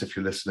your hands if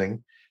you're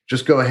listening.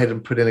 Just go ahead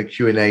and put in a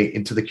Q&A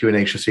into the Q&A.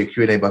 You should see a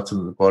Q&A button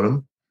at the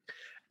bottom.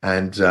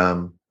 And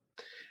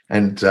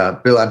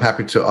Bill, I'm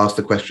happy to ask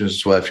the questions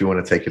as well if you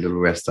want to take a little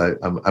rest.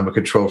 I'm a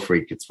control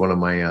freak. It's one of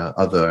my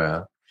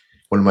other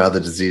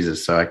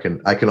diseases, so I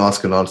can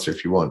ask and answer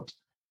if you want.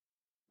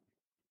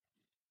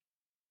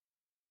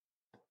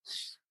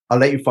 I'll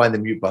let you find the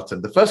mute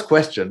button. The first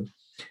question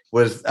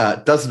was,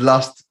 does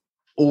lust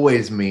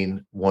always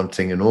mean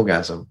wanting an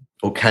orgasm?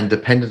 Or can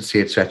dependency,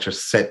 etc.,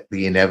 set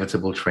the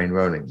inevitable train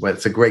rolling? Well,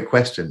 it's a great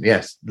question.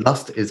 Yes,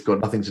 lust has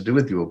got nothing to do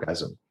with the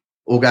orgasm.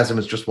 Orgasm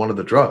is just one of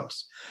the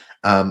drugs.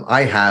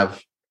 I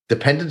have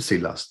dependency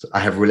lust.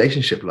 I have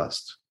relationship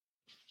lust.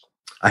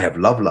 I have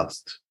love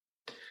lust.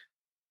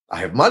 I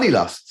have money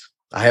lust.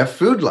 I have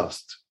food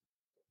lust.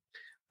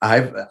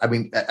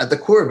 At the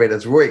core of it,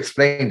 as Roy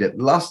explained it,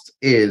 lust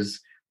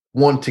is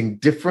wanting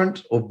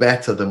different or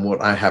better than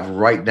what I have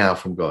right now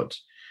from God.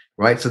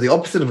 Right. So the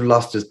opposite of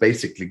lust is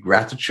basically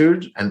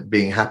gratitude and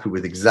being happy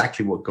with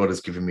exactly what God has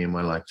given me in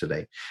my life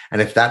today.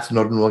 And if that's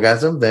not an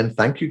orgasm, then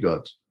thank you,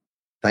 God.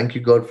 Thank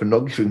you, God, for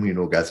not giving me an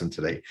orgasm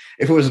today.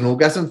 If it was an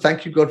orgasm,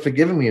 thank you, God, for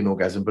giving me an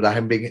orgasm. But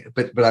I'm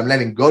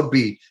letting God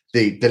be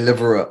the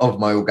deliverer of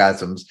my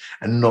orgasms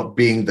and not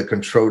being the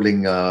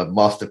controlling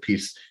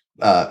masterpiece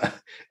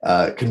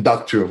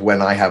conductor of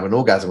when I have an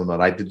orgasm or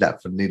not. I did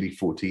that for nearly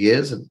 40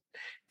 years and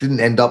didn't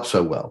end up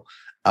so well.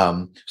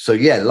 So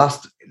yeah,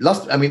 lust.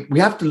 I mean, we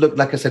have to look,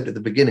 like I said at the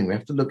beginning, we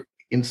have to look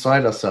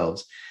inside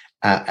ourselves.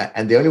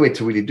 And the only way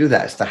to really do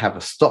that is to have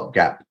a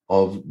stopgap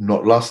of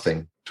not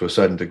lusting to a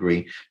certain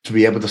degree, to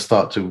be able to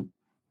start to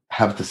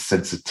have the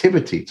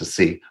sensitivity to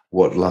see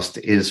what lust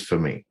is for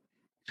me.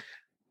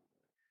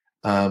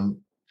 The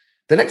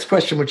next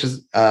question, which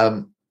is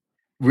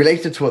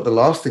related to what the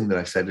last thing that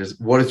I said, is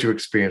what is your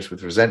experience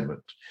with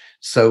resentment?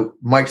 So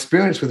my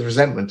experience with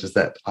resentment is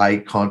that I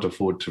can't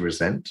afford to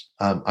resent.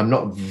 I'm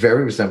not a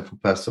very resentful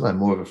person. I'm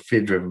more of a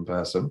fear-driven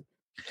person.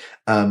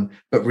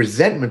 But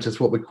resentment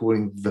is what we're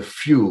calling the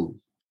fuel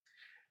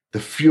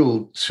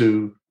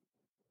to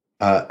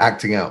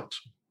acting out.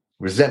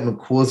 Resentment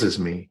causes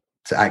me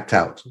to act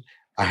out.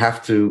 I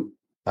have to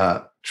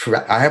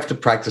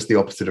practice the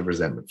opposite of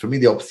resentment. For me,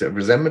 the opposite of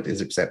resentment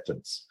is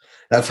acceptance.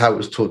 That's how it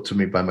was taught to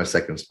me by my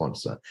second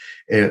sponsor.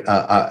 I'm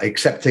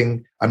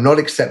not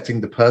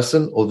accepting the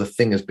person or the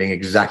thing as being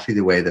exactly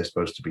the way they're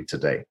supposed to be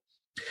today.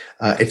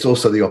 It's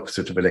also the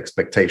opposite of an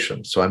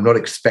expectation. So I'm not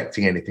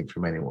expecting anything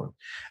from anyone.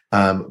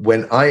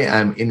 When I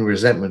am in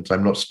resentment,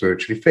 I'm not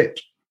spiritually fit.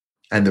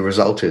 And the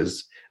result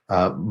is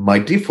my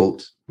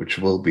default, which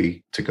will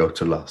be to go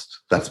to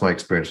lust. That's my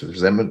experience with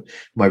resentment.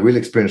 My real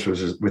experience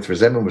with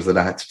resentment was that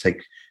I had to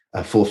take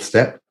a fourth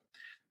step.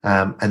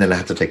 And then I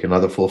had to take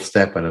another fourth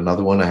step and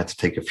another one. I had to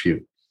take a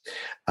few.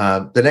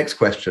 The next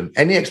question,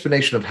 any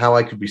explanation of how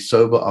I could be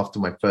sober after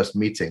my first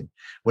meeting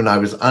when I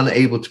was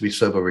unable to be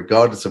sober,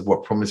 regardless of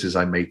what promises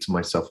I made to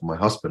myself and my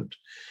husband?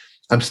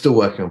 I'm still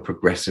working on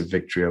progressive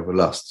victory over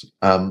lust.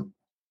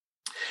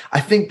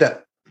 I think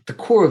that the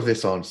core of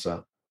this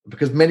answer,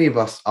 because many of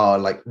us are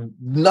like,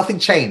 nothing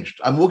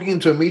changed. I'm walking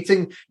into a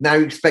meeting. Now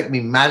you expect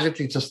me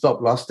magically to stop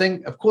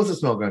lusting? Of course,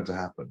 it's not going to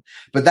happen.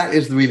 But that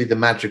is really the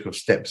magic of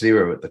step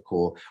 0 at the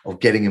core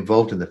of getting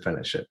involved in the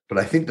fellowship. But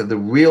I think that the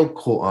real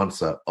core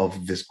answer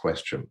of this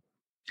question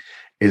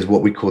is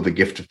what we call the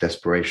gift of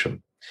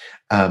desperation.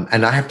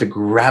 And I have to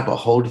grab a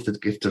hold of the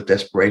gift of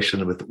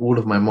desperation with all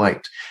of my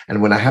might.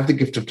 And when I have the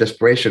gift of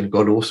desperation,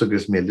 God also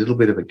gives me a little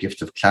bit of a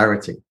gift of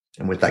clarity.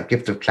 And with that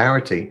gift of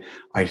clarity,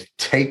 I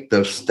take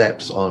those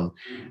steps on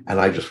and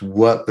I just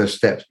work those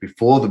steps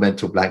before the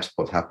mental blank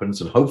spot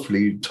happens, and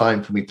hopefully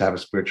time for me to have a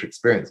spiritual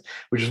experience,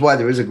 which is why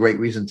there is a great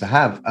reason to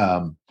have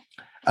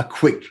a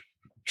quick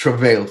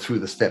travail through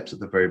the steps at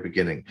the very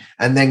beginning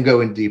and then go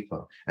in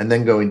deeper and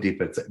then go in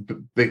deeper.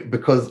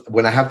 Because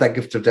when I have that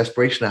gift of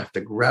desperation, I have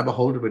to grab a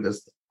hold of it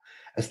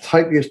as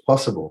tightly as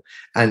possible.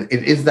 And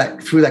it is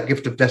that through that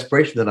gift of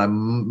desperation that I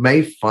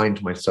may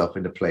find myself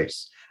in a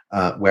place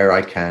where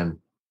I can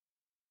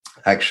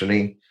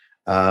actually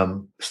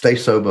stay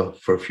sober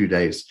for a few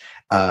days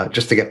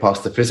just to get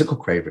past the physical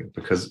craving,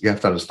 because you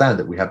have to understand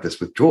that we have this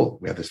withdrawal,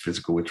 we have this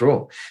physical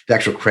withdrawal. The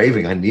actual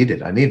craving, I need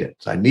it.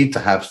 I need to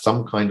have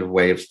some kind of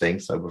way of staying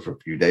sober for a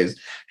few days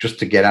just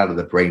to get out of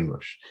the brain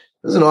mush.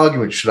 There's an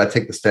argument, should I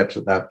take the steps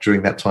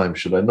during that time?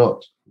 Should I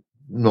not?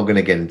 I'm not going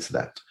to get into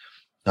that.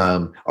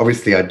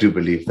 Obviously, I do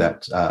believe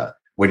that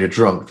when you're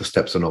drunk, the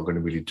steps are not going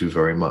to really do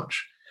very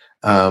much.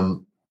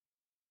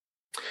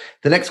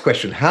 The next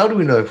question, how do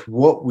we know if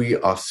what we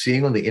are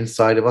seeing on the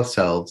inside of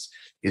ourselves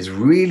is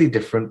really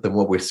different than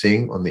what we're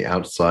seeing on the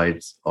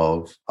outsides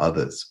of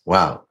others?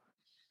 Wow,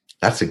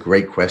 that's a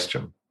great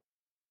question.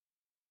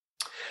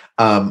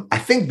 I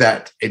think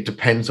that it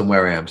depends on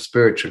where I am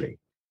spiritually.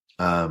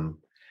 I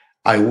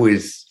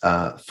always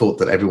thought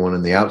that everyone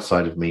on the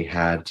outside of me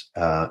had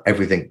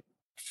everything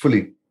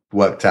fully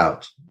worked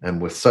out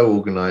and was so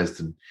organized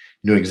and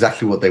knew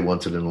exactly what they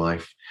wanted in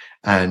life.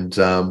 And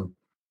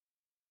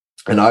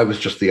I was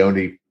just the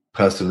only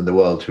person in the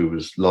world who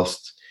was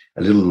lost,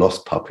 a little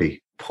lost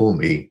puppy. Poor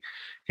me,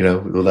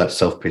 with all that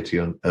self-pity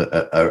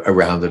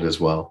around it as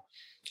well.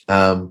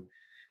 I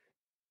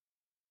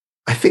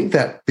think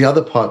that the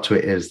other part to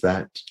it is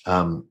that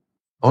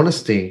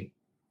honesty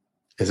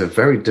is a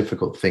very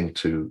difficult thing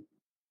to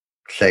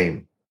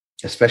claim,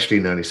 especially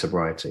in early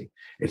sobriety.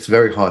 It's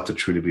very hard to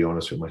truly be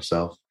honest with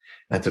myself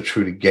and to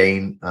truly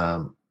gain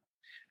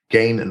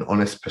gain an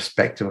honest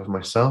perspective of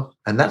myself.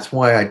 And that's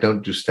why I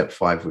don't do step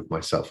 5 with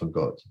myself and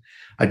God.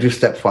 I do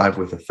step 5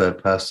 with a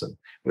third person,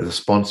 with a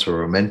sponsor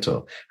or a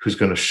mentor who's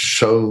going to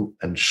show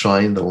and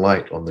shine the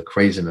light on the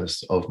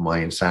craziness of my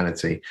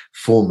insanity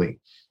for me.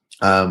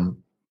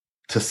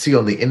 To see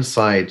on the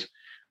inside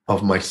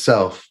of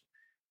myself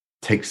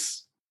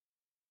takes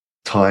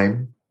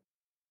time.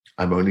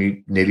 I'm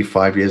only nearly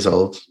 5 years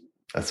old.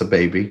 That's a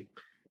baby.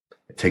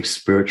 It takes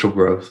spiritual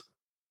growth,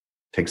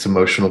 it takes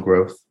emotional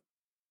growth,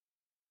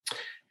 it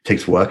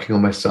takes working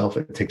on myself.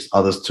 It takes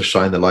others to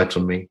shine the light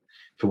on me.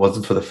 If it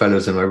wasn't for the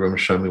fellows in my room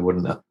showing me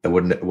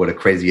what a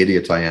crazy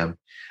idiot I am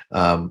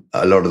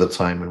a lot of the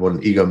time, and what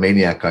an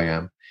egomaniac I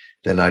am,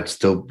 then I'd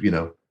still,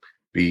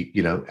 be,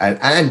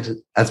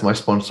 and as my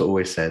sponsor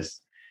always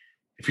says,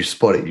 if you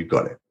spot it, you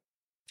got it.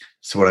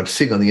 So what I'm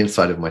seeing on the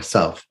inside of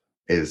myself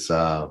is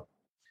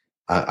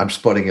I'm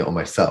spotting it on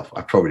myself.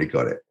 I probably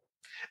got it.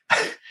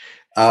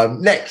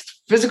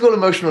 Next, physical,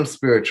 emotional, and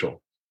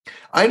spiritual.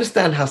 I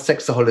understand how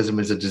sexaholism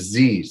is a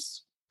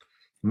disease,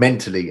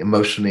 mentally,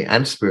 emotionally,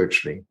 and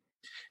spiritually.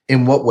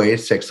 In what way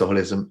is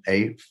sexaholism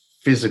a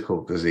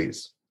physical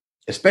disease?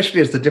 Especially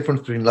as the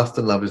difference between lust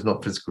and love is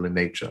not physical in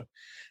nature.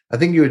 I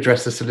think you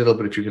addressed this a little,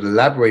 but if you could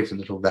elaborate a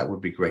little, that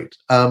would be great.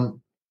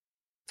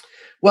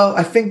 Well,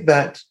 I think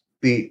that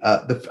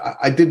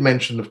I did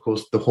mention, of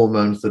course, the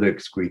hormones that are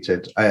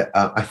excreted.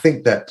 I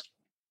think that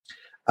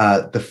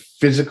the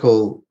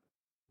physical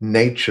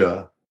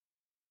nature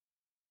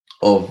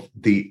of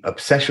the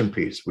obsession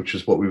piece, which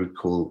is what we would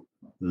call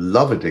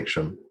love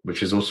addiction,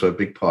 which is also a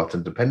big part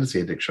in dependency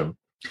addiction,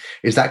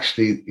 is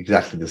actually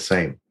exactly the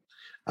same.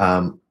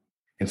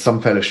 In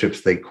some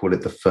fellowships, they call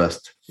it the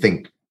first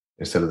think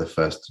instead of the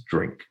first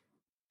drink.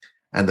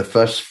 And the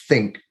first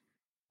think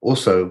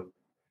also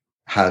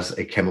has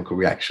a chemical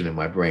reaction in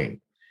my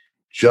brain.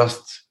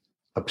 Just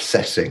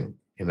obsessing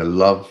in a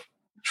love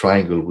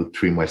triangle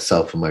between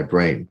myself and my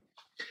brain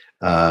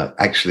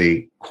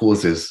actually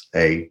causes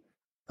a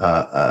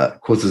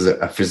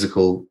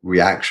physical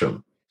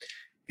reaction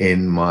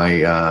in my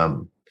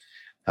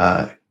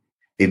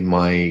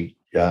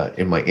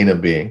inner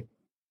being,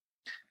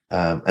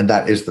 and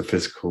that is the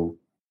physical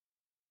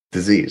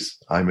disease.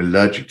 I'm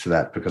allergic to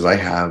that because I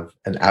have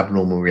an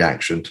abnormal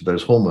reaction to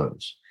those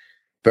hormones.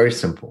 Very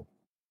simple.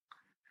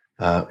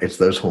 It's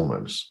those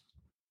hormones.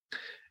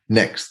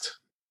 Next,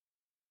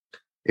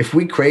 if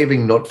we're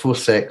craving not for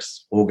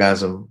sex,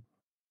 orgasm,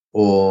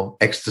 or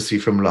ecstasy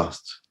from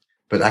lust,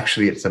 but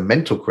actually it's a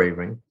mental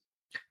craving,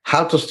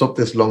 how to stop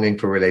this longing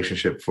for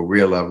relationship, for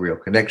real love, real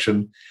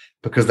connection,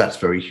 because that's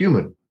very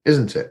human,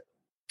 isn't it?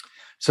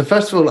 So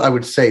first of all, I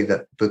would say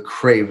that the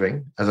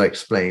craving, as I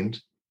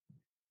explained,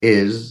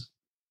 is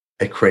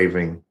a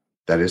craving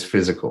that is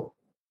physical.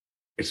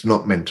 It's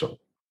not mental.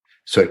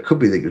 So it could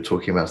be that you're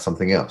talking about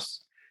something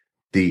else.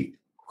 The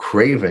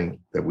craving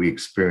that we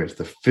experience,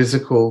 the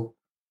physical,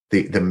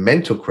 the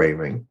mental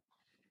craving,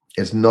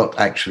 is not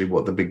actually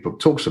what the big book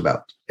talks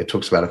about. It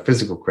talks about a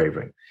physical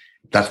craving.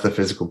 That's the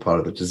physical part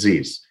of the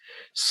disease.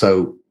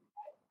 So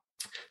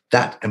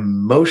that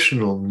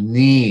emotional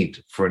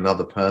need for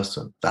another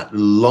person, that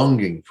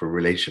longing for a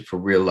relationship, for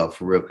real love,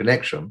 for real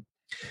connection,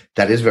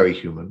 that is very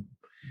human.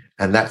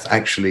 And that's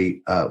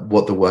actually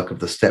what the work of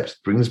the steps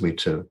brings me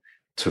to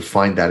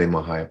find that in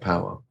my higher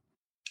power.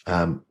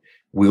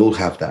 We all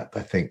have that,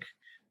 I think.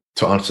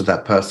 To answer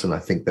that person, I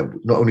think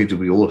that not only do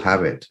we all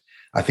have it,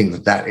 I think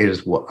that that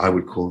is what I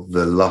would call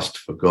the lust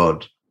for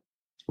God,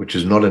 which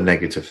is not a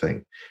negative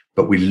thing,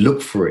 but we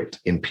look for it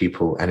in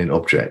people and in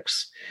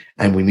objects,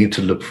 and we need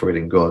to look for it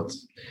in God.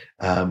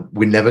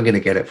 We're never going to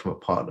get it from a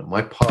partner.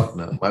 My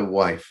partner, my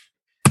wife,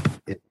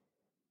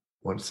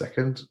 one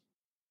second.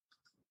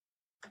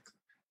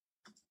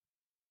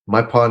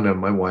 My partner,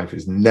 my wife,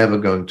 is never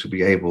going to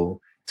be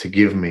able to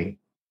give me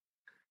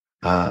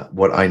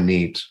what I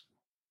need,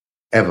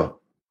 ever.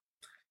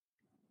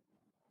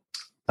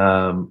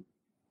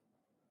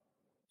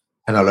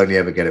 And I'll only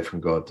ever get it from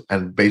God.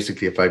 And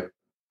basically, if I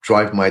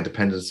drive my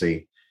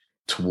dependency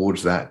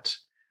towards that,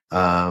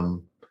 I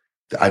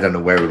don't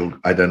know where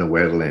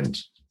it'll end.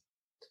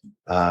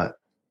 The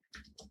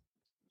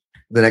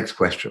next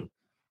question: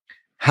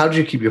 how do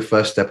you keep your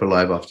first step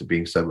alive after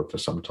being sober for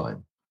some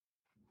time?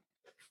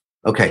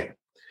 Okay.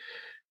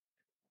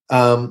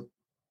 I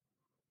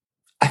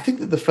think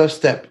that the first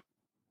step,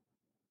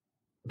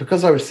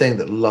 because I was saying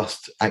that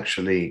lust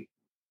actually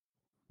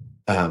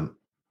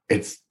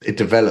it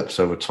develops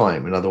over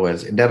time. In other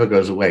words, it never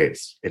goes away.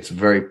 It's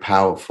very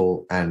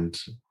powerful, and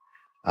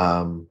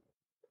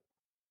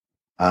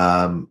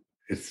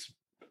it's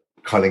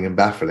cunning and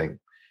baffling.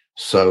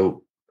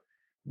 So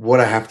what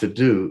I have to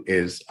do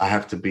is I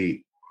have to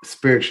be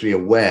spiritually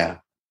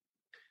aware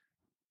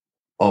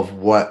of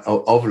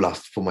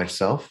lust for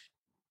myself,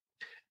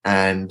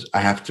 and I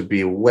have to be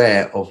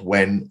aware of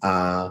when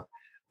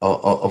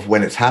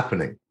it's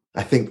happening.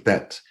 I think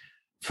that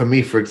for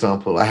me, for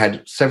example, I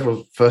had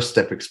several first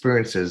step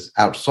experiences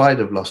outside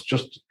of lust,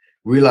 just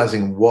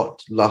realizing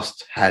what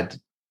lust had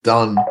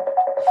done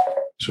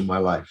to my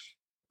life.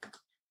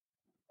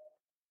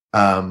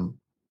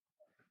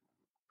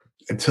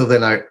 until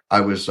then,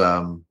 I was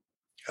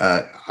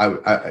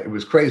it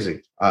was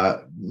crazy.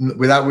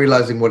 Without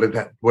realizing what it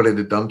had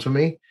done to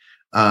me.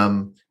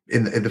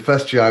 In the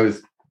first year, I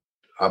was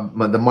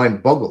the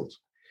mind boggled,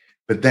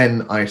 but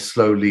then I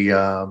slowly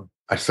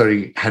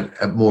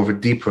had more of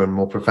a deeper and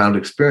more profound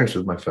experience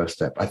with my first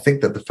step. I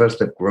think that the first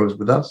step grows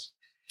with us,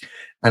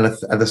 and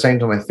at the same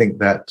time, I think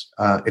that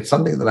it's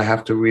something that I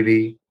have to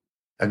really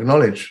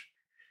acknowledge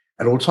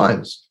at all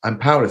times. I'm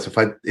powerless.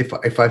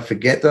 If I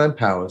forget that I'm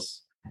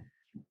powerless,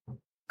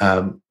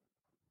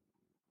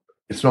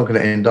 it's not going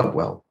to end up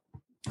well.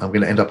 I'm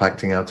going to end up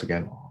acting out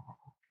again.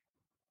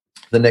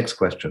 The next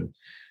question.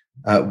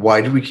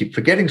 Why do we keep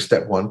forgetting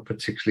step one,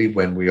 particularly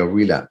when we are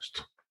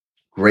relapsed?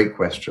 Great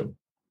question.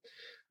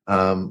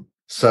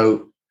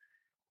 So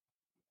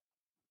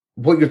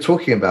what you're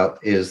talking about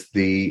is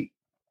the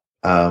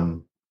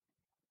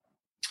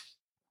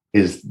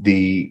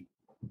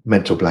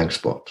mental blank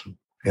spot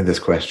in this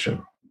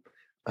question.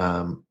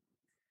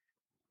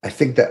 I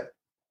think that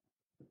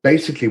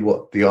basically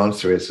what the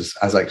answer is,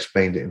 as I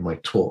explained it in my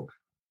talk,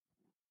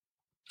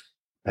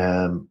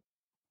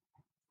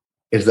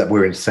 is that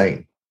we're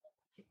insane.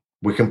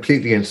 We're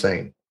completely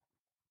insane.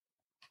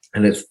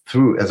 And it's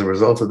as a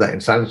result of that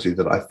insanity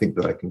that I think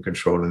that I can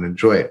control and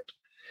enjoy it.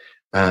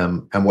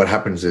 And what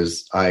happens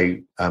is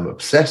I am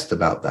obsessed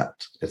about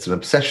that. It's an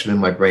obsession in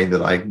my brain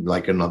that I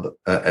like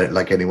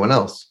anyone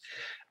else.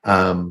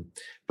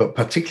 But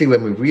particularly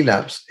when we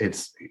relapse,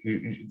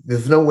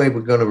 there's no way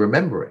we're going to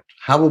remember it.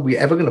 How are we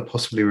ever going to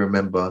possibly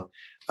remember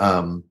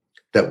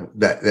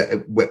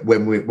that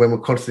when we're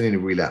constantly in a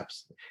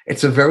relapse?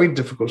 It's a very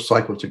difficult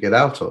cycle to get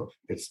out of.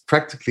 It's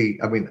practically,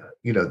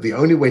 the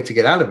only way to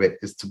get out of it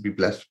is to be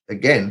blessed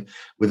again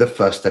with a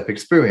first step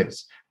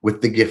experience,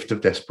 with the gift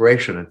of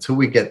desperation. Until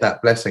we get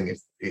that blessing,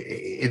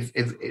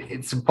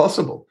 it's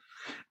impossible.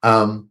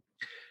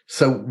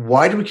 So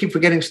why do we keep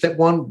forgetting step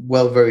one?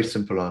 Well, very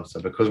simple answer: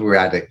 because we're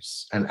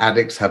addicts, and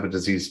addicts have a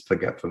disease of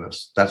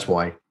forgetfulness. That's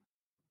why.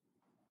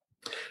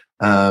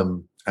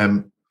 And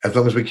as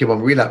long as we keep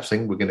on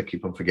relapsing, we're going to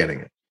keep on forgetting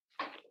it.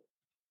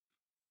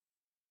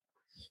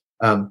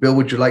 Bill,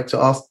 would you like to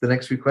ask the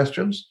next few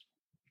questions?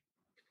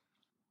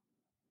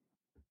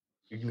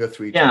 You can go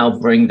through each. Yeah, I'll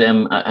bring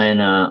them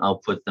and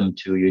I'll put them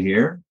to you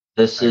here.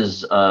 This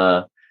is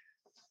a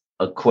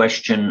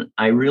question.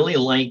 I really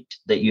liked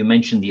that you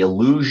mentioned the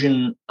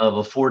illusion of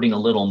affording a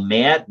little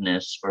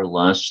madness or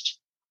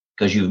lust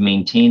because you've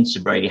maintained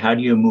sobriety. How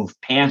do you move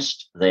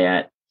past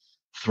that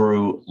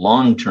through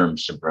long-term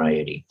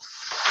sobriety?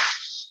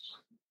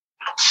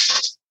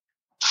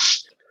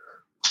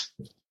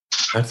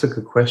 That's a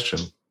good question.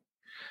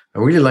 I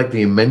really like that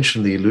you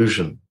mentioned the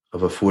illusion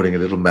of affording a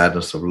little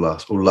madness of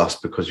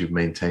lust because you've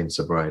maintained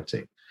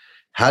sobriety.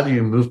 How do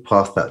you move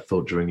past that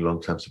thought during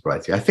long-term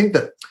sobriety? I think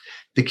that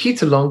the key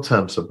to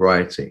long-term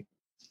sobriety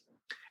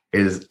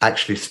is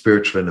actually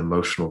spiritual and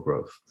emotional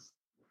growth.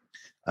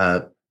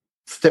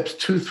 Steps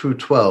 2 through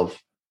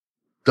 12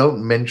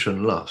 don't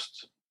mention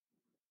lust.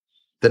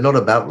 They're not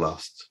about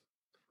lust.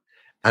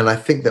 And I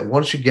think that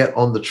once you get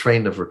on the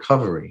train of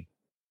recovery,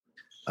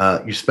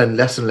 you spend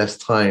less and less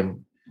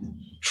time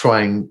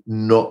trying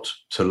not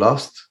to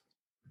lust,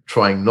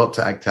 trying not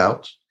to act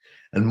out,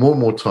 and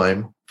more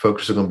time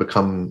focusing on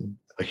becoming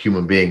a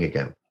human being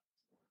again.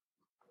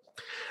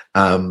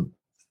 And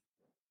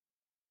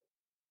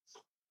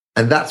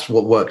that's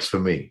what works for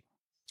me.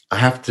 I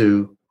have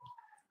to,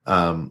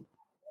 for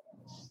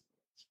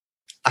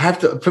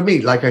me,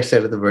 like I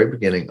said at the very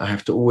beginning, I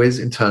have to always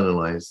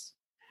internalize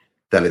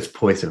that it's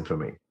poison for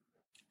me.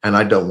 And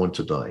I don't want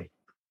to die.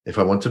 If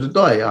I wanted to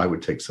die, I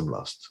would take some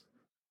lust.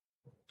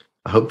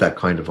 I hope that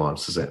kind of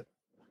answers it.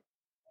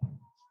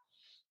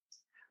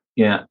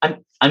 Yeah,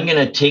 I'm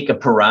going to take a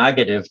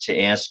prerogative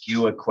to ask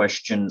you a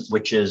question,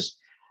 which is,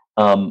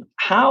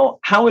 how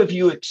have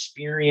you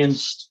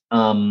experienced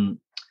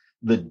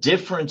the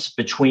difference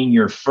between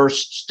your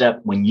first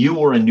step when you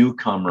were a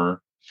newcomer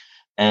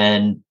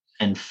and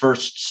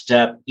first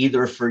step,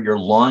 either for your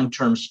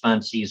long-term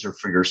sponsees or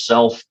for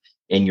yourself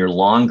in your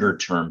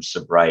longer-term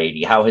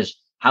sobriety? How has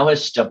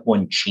step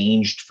one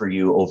changed for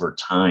you over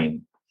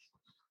time?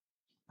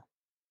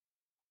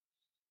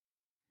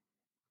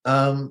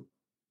 I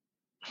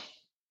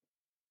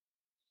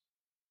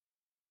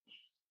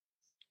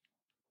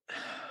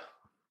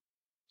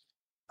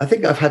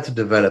think I've had to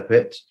develop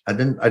it. I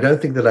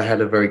don't think that I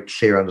had a very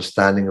clear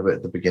understanding of it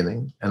at the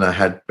beginning. And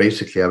I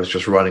was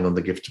just running on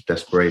the gift of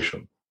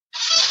desperation.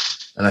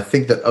 And I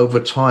think that over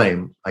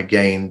time, I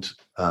gained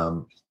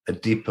a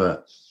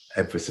deeper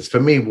emphasis. For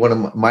me,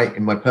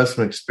 in my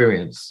personal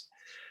experience,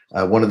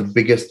 one of the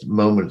biggest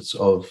moments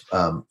of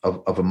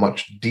a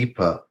much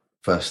deeper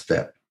first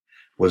step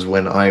was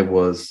when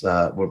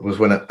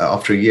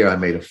after a year I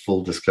made a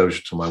full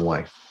disclosure to my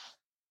wife,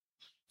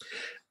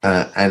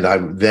 and I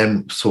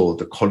then saw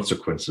the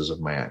consequences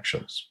of my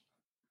actions.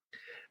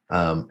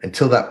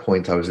 Until that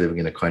point, I was living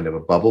in a kind of a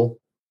bubble,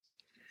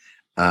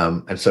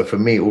 and so for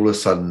me, all of a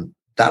sudden,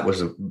 that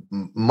was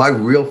my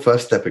real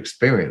first step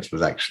experience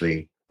was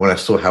actually when I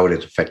saw how it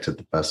had affected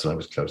the person I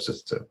was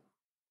closest to,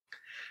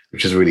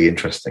 which is really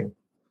interesting.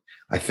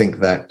 I think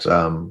that,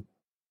 and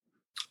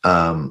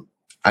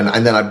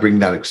then I bring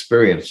that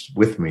experience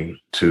with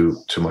me to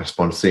my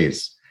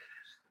sponsees.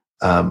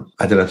 I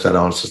don't know if that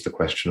answers the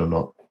question or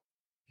not.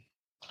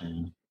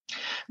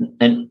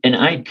 And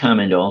I'd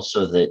comment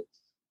also that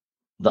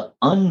the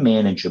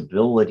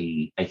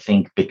unmanageability, I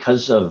think,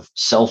 because of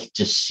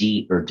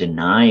self-deceit or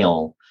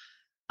denial,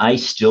 I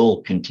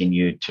still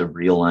continue to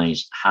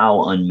realize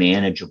how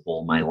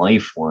unmanageable my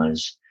life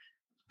was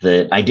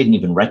that I didn't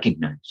even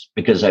recognize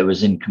because I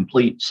was in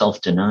complete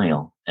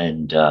self-denial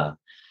and thought,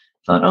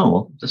 oh,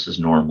 well, this is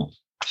normal.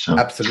 So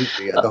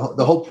absolutely.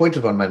 The whole point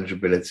of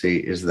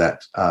unmanageability is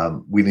that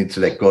we need to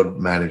let God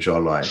manage our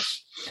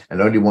lives.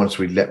 And only once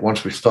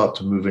we start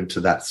to move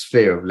into that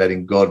sphere of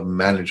letting God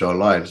manage our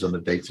lives on a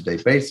day-to-day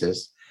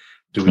basis,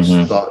 do we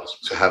start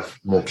to have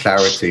more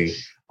clarity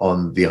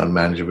on the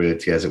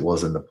unmanageability as it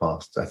was in the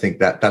past. I think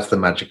that's the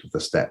magic of the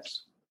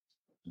steps.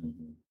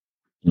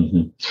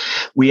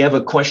 We have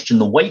a question.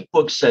 The White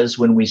Book says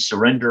when we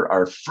surrender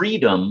our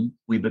freedom,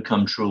 we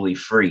become truly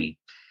free.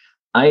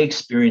 I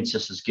experience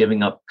this as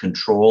giving up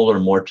control, or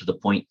more to the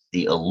point,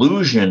 the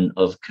illusion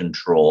of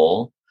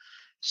control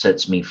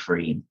sets me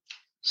free.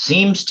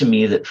 Seems to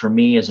me that for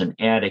me as an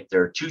addict,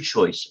 there are two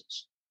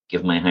choices: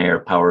 give my higher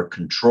power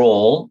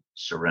control,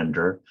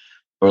 surrender,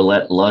 or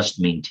let lust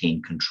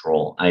maintain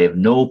control. I have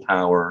no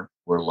power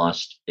where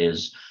lust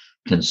is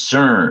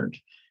concerned.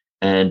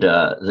 And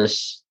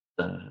this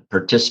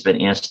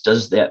participant asked,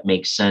 does that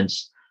make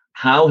sense?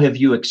 How have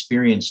you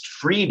experienced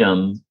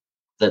freedom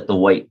that the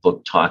White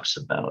Book talks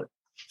about?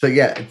 So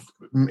yeah,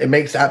 it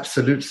makes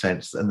absolute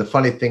sense. And the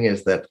funny thing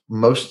is that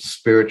most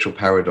spiritual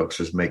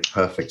paradoxes make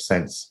perfect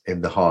sense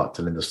in the heart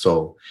and in the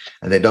soul,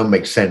 and they don't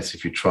make sense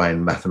if you try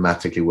and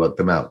mathematically work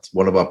them out.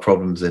 One of our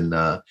problems in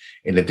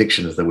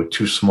addiction is that we're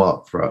too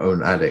smart for our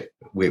own addict.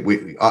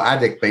 Our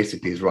addict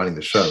basically is running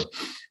the show,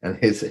 and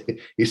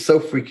he's so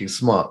freaking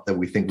smart that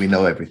we think we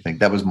know everything.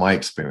 That was my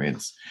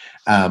experience,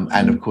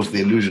 and of course,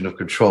 the illusion of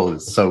control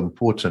is so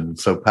important and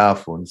so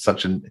powerful, and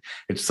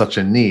it's such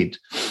a need,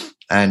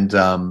 and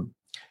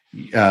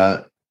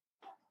yes,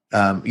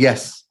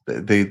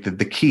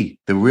 the key,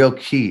 the real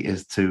key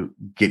is to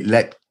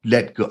let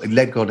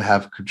God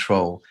have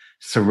control,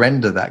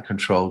 surrender that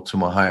control to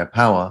my higher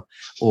power,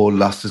 or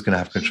lust is going to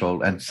have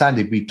control. And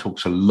Sandy B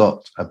talks a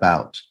lot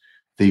about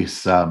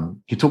these.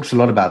 He talks a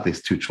lot about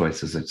these two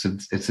choices.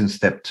 It's in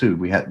step 2.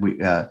 We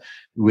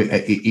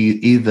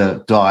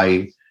either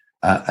die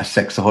a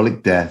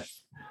sexaholic death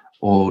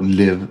or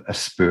live a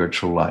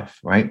spiritual life,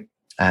 right?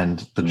 And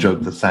the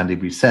joke that Sandy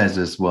B says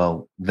is,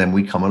 well, then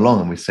we come along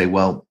and we say,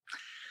 well,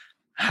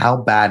 how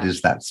bad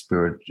is that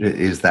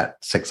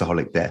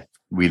sexaholic death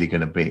really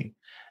going to be?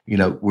 You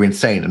know, we're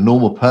insane. A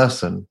normal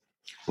person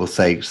will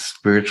say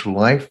spiritual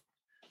life,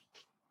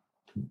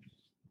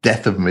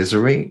 death of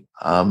misery.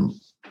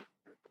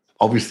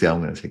 Obviously,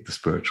 I'm going to take the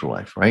spiritual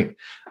life, right?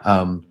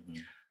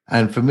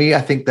 And for me,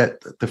 I think that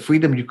the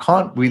freedom,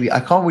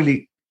 I can't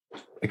really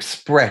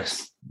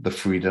express the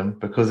freedom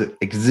because it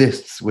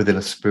exists within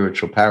a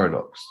spiritual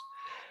paradox.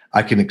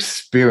 I can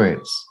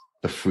experience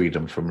the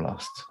freedom from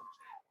lust.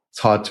 It's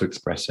hard to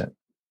express it.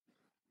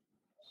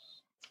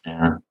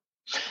 Yeah.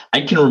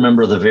 I can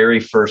remember the very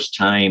first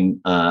time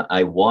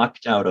I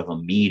walked out of a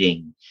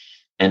meeting,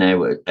 and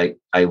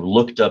I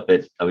looked up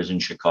at, I was in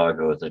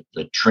Chicago,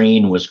 the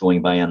train was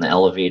going by on the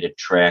elevated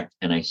track,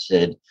 and I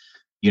said,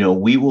 you know,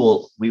 we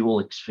will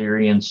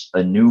experience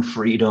a new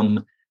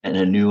freedom and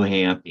a new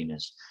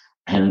happiness.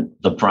 And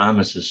the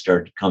promises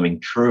started coming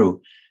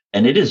true.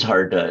 And it is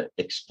hard to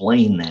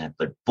explain that,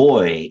 but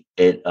boy,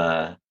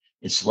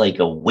 it's like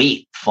a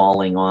weight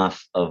falling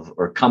off of,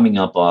 or coming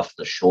up off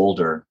the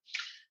shoulder.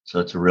 So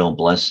it's a real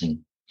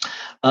blessing.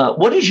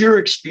 What is your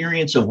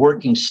experience of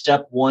working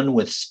step 1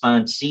 with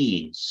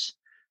sponsees?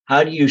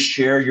 How do you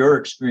share your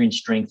experience,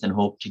 strength, and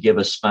hope to give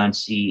a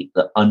sponsee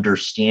the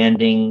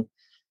understanding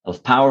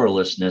of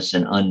powerlessness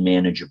and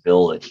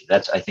unmanageability?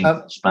 That's, I think,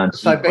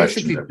 so I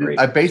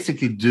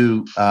basically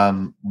do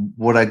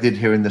what I did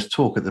here in this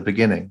talk at the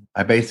beginning.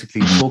 I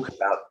basically talk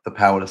about the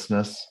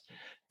powerlessness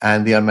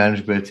and the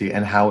unmanageability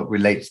and how it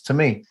relates to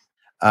me,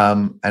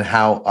 and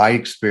how I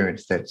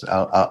experienced it.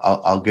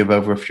 I'll give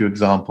over a few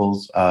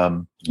examples,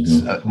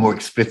 more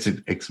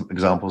explicit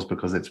examples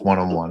because it's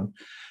one-on-one,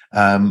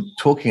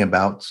 talking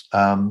about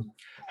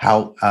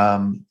how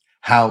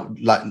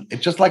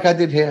just like I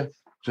did here.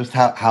 Just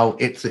how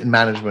it's in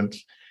management,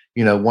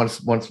 you know, once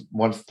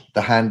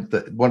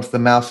the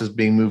mouse is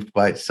being moved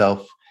by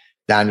itself,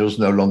 Daniel's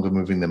no longer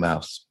moving the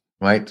mouse,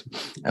 right?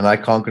 And I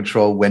can't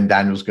control when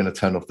Daniel's going to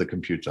turn off the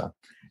computer.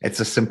 It's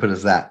as simple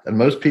as that. And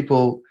most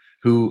people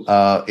who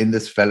are in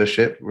this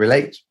fellowship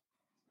relate.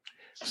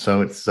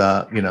 So it's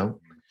you know,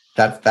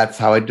 that's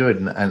how I do it,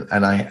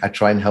 and I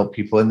try and help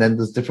people. And then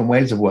there's different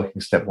ways of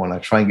working step 1. I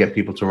try and get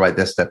people to write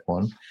their step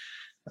 1,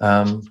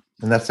 and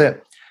that's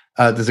it.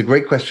 There's a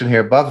great question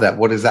here above that.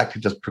 What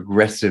exactly does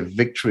progressive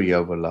victory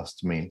over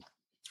lust mean?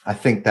 I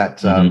think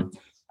that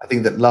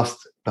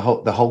lust,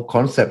 the whole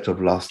concept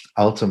of lust,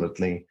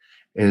 ultimately,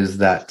 is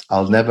that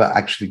I'll never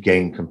actually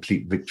gain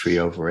complete victory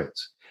over it.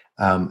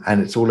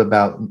 And it's all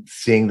about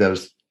seeing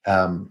those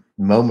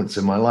moments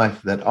in my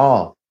life that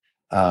are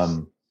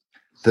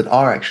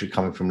actually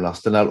coming from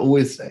lust. And I'll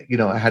always,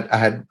 I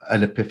had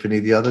an epiphany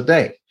the other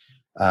day.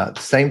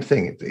 Same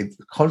thing. It's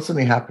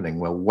constantly happening.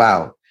 Well,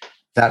 wow,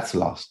 that's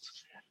lust.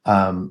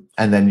 And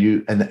then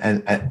you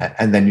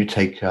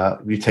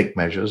take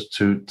measures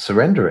to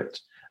surrender it.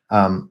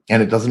 And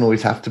it doesn't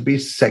always have to be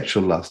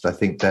sexual lust. I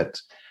think that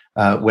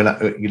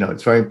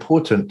it's very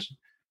important,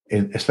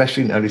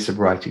 especially in early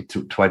sobriety,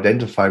 to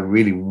identify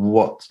really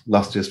what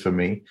lust is for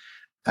me,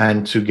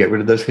 and to get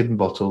rid of those hidden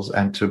bottles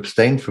and to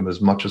abstain from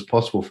as much as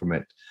possible from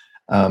it.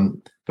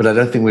 But I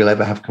don't think we'll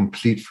ever have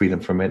complete freedom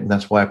from it. And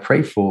that's why I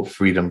pray for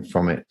freedom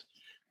from it,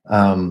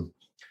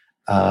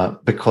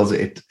 because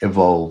it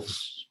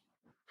evolves.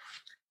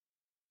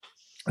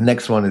 The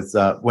next one is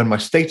when my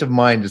state of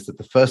mind is that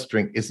the first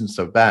drink isn't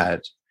so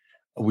bad,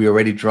 are we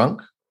already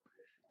drunk?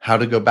 How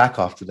to go back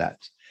after that?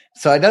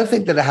 So I don't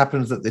think that it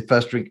happens that the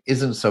first drink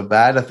isn't so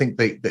bad. I think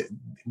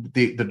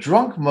the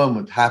drunk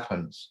moment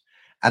happens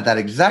at that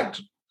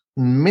exact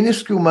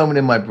minuscule moment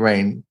in my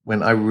brain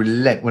when I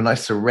relent, when I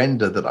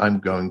surrender that I'm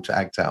going to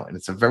act out. And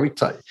it's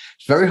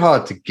it's very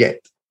hard to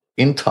get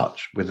in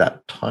touch with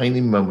that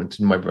tiny moment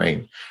in my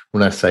brain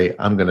when I say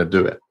I'm going to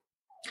do it.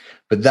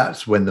 But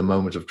that's when the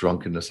moment of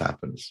drunkenness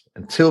happens.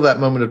 Until that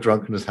moment of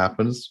drunkenness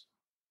happens,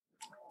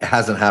 it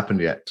hasn't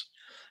happened yet.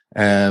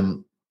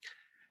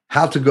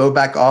 How to go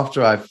back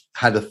after I've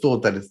had a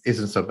thought that it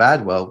isn't so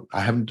bad? Well,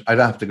 I don't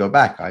have to go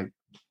back.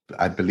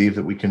 I believe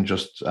that we can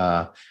just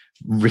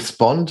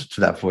respond to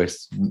that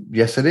voice.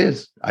 Yes, it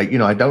is. I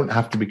don't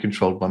have to be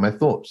controlled by my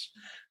thoughts.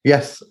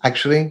 Yes,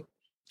 actually,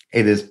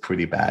 it is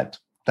pretty bad.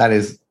 That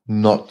is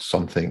not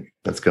something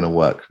that's going to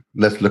work.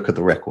 Let's look at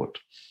the record.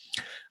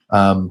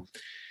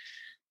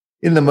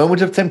 In the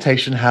moment of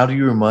temptation, how do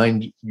you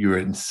remind your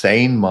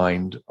insane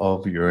mind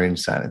of your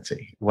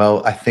insanity?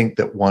 Well, I think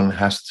that one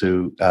has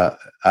to,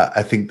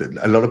 I think that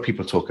a lot of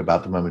people talk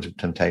about the moment of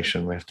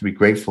temptation. We have to be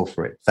grateful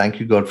for it. Thank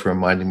you, God, for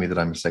reminding me that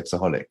I'm a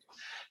sexaholic.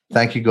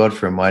 Thank you, God,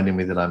 for reminding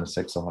me that I'm a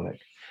sexaholic.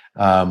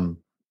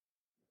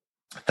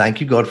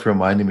 Thank you, God, for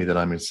reminding me that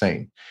I'm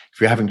insane. If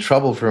you're having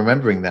trouble for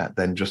remembering that,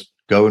 then just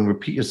go and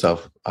repeat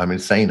yourself. I'm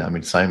insane. I'm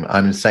insane.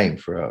 I'm insane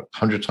for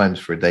 100 times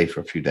for a day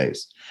for a few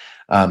days.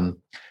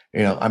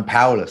 I'm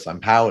powerless. I'm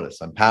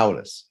powerless. I'm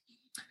powerless.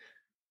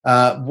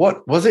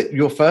 What was it?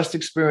 Your first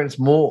experience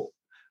more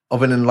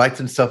of an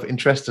enlightened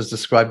self-interest as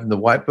described in the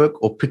White Book,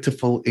 or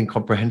pitiful,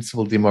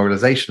 incomprehensible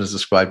demoralization as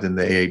described in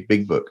the AA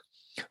Big Book?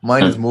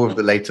 Mine is more of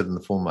the later than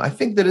the former. I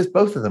think that it's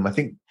both of them. I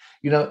think,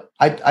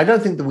 I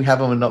don't think that we have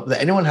that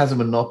anyone has a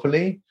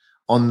monopoly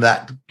on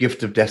that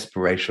gift of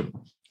desperation.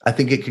 I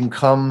think it can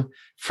come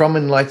from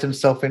enlightened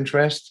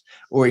self-interest,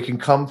 or it can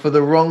come for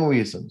the wrong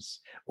reasons,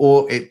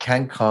 or it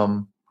can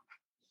come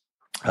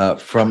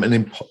from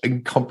an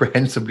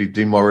incomprehensibly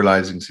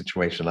demoralizing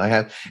situation.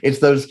 It's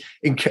those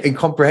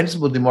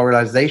incomprehensible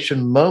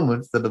demoralization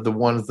moments that are the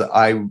ones that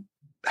I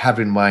have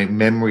in my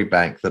memory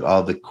bank that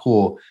are the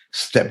core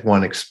step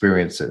one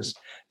experiences.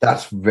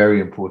 That's very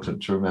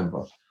important to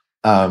remember.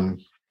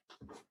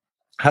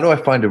 How do I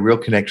find a real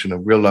connection, a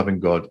real loving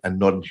God and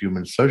not in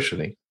humans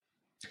socially?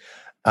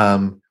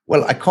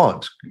 Well, I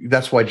can't.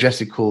 That's why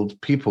Jesse called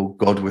people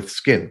God with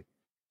skin.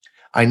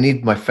 I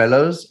need my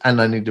fellows and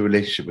I need the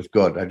relationship with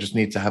God. I just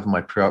need to have my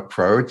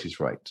priorities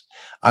right.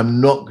 I'm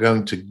not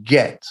going to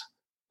get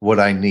what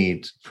I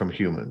need from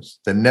humans.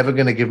 They're never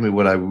going to give me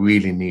what I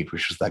really need,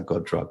 which is that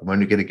God drug. I'm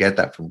only going to get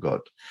that from God.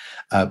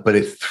 But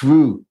it's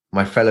through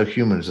my fellow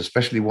humans,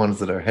 especially ones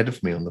that are ahead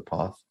of me on the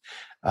path,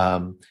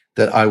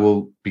 that I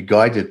will be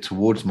guided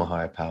towards my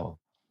higher power.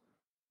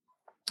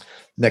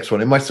 Next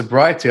one. In my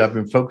sobriety, I've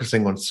been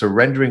focusing on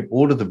surrendering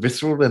all of the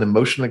visceral and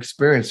emotional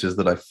experiences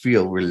that I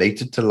feel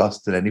related to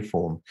lust in any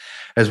form,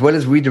 as well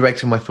as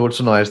redirecting my thoughts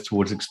and eyes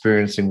towards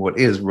experiencing what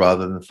is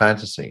rather than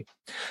fantasy.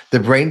 The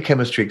brain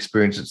chemistry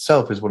experience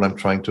itself is what I'm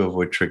trying to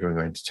avoid triggering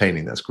or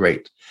entertaining. That's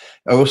great.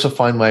 I also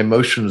find my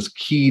emotions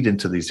keyed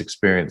into these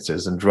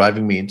experiences and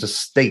driving me into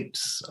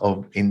states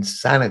of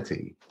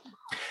insanity.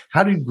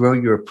 How do you grow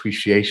your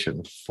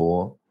appreciation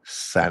for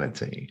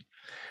sanity?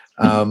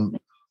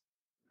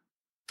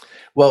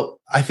 Well,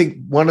 I think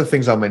one of the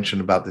things I'll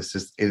mention about this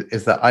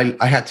is that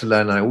I had to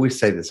learn, and I always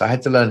say this, I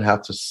had to learn how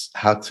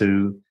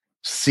to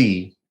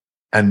see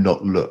and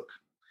not look.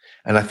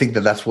 And I think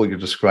that that's what you're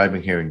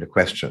describing here in the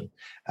question,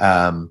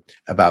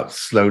 about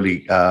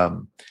slowly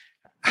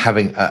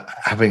having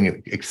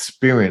an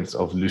experience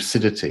of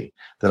lucidity,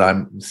 that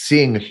I'm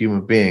seeing a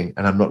human being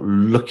and I'm not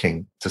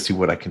looking to see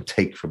what I can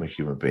take from a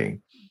human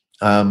being.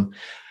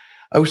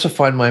 I also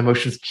find my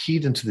emotions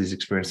keyed into these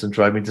experiences and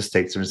drive me to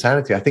states of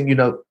insanity. I think,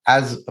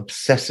 as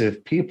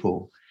obsessive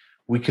people,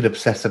 we could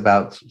obsess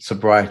about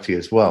sobriety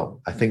as well.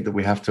 I think that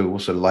we have to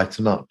also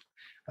lighten up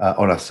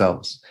on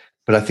ourselves.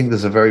 But I think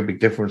there's a very big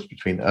difference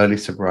between early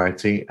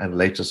sobriety and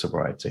later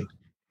sobriety.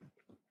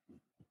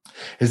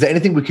 Is there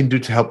anything we can do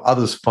to help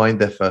others find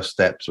their first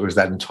steps, or is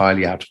that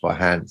entirely out of our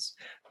hands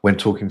when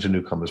talking to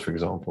newcomers, for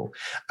example?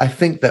 I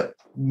think that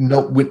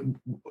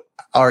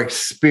our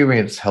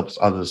experience helps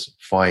others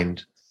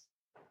find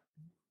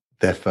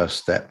their first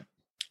step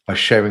by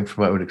sharing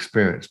from my own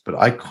experience. But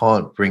I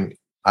can't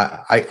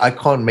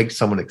make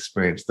someone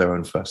experience their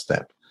own first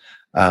step.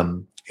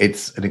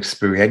 It's an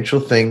experiential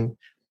thing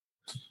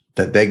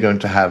that they're going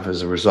to have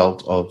as a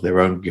result of their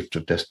own gift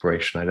of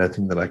desperation. I don't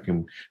think that I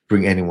can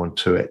bring anyone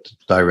to it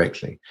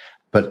directly,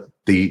 but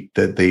the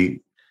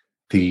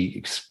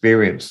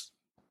experience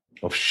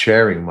of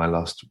sharing my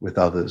loss with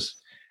others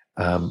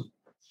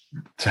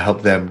to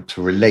help them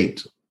to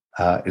relate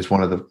is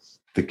one of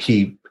the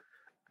key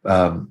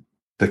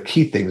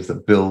things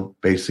that Bill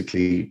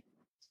basically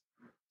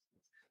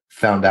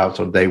found out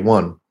on day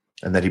one,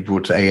 and that he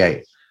brought to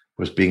AA,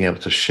 was being able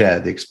to share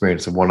the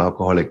experience of one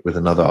alcoholic with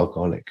another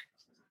alcoholic.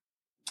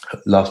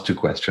 Last two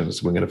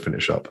questions, we're going to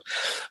finish up.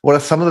 What are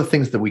some of the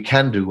things that we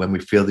can do when we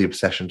feel the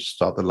obsession to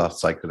start the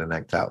last cycle and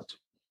act out?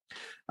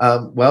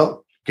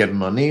 Well, get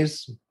on our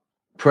knees,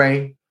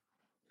 pray,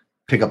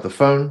 pick up the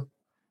phone,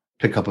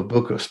 pick up a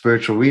book of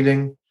spiritual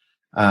reading,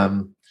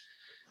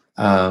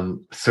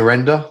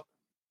 surrender,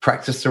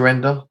 practice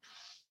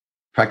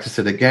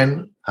it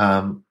again,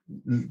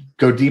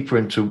 go deeper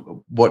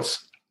into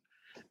what's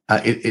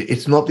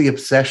it's not the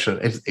obsession.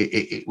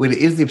 When it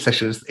is the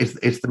obsession,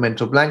 it's the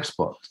mental blank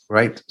spot,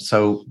 right?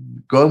 So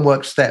go and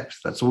work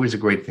steps. That's always a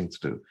great thing to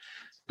do.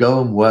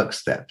 Go and work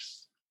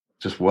steps.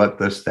 Just work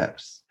those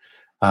steps.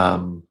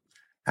 There's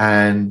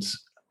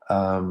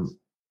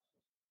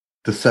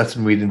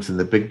certain readings in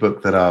the big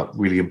book that are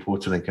really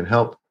important and can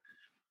help.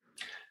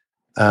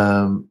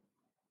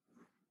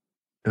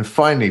 And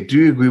finally, do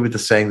you agree with the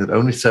saying that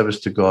only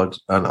service to God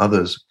and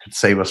others could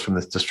save us from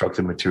this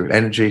destructive material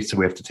energy, so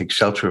we have to take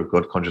shelter of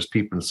God-conscious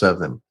people and serve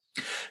them?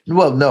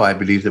 Well, no, I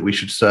believe that we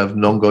should serve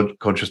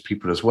non-God-conscious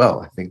people as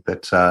well. I think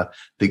that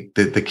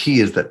the key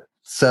is that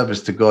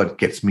service to God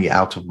gets me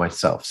out of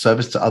myself.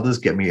 Service to others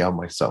get me out of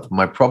myself.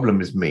 My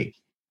problem is me.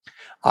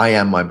 I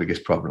am my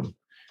biggest problem,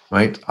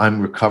 right?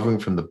 I'm recovering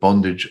from the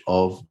bondage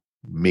of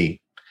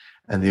me.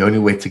 And the only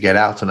way to get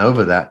out and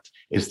over that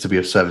is to be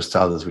of service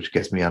to others, which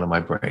gets me out of my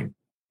brain.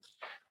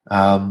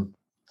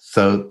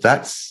 So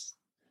that's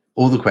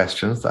all the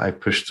questions that I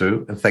pushed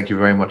through. And thank you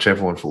very much,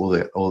 everyone,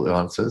 for all the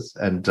answers.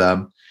 And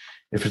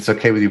if it's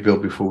okay with you, Bill,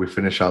 before we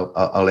finish,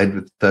 I'll end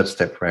with the third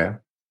step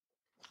prayer.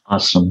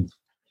 Awesome.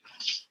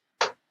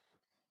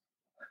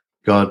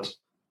 God,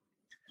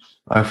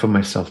 I offer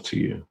myself to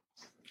you,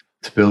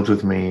 to build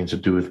with me and to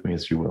do with me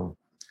as you will.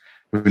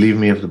 Relieve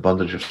me of the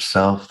bondage of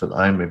self, that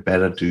I may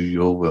better do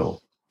your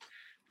will.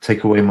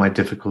 Take away my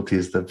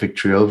difficulties, that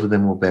victory over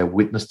them will bear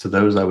witness to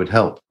those I would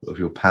help of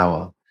your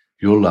power,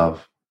 your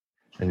love,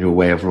 and your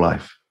way of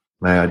life.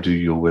 May I do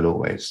your will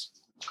always.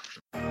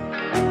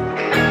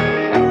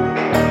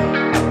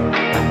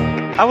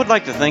 I would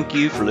like to thank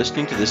you for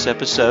listening to this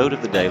episode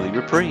of the Daily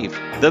Reprieve,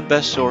 the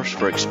best source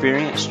for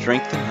experience,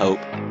 strength, and hope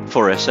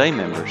for SA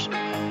members.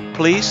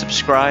 Please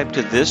subscribe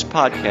to this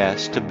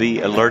podcast to be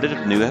alerted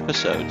of new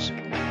episodes.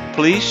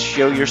 Please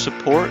show your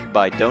support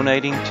by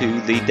donating to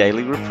the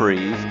Daily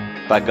Reprieve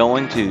by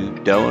going to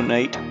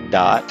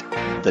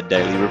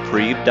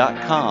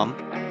donate.thedailyreprieve.com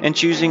and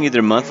choosing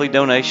either monthly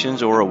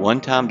donations or a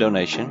one-time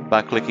donation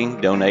by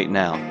clicking Donate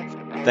Now.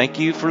 Thank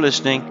you for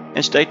listening,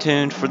 and stay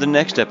tuned for the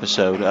next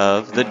episode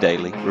of The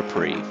Daily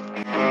Reprieve.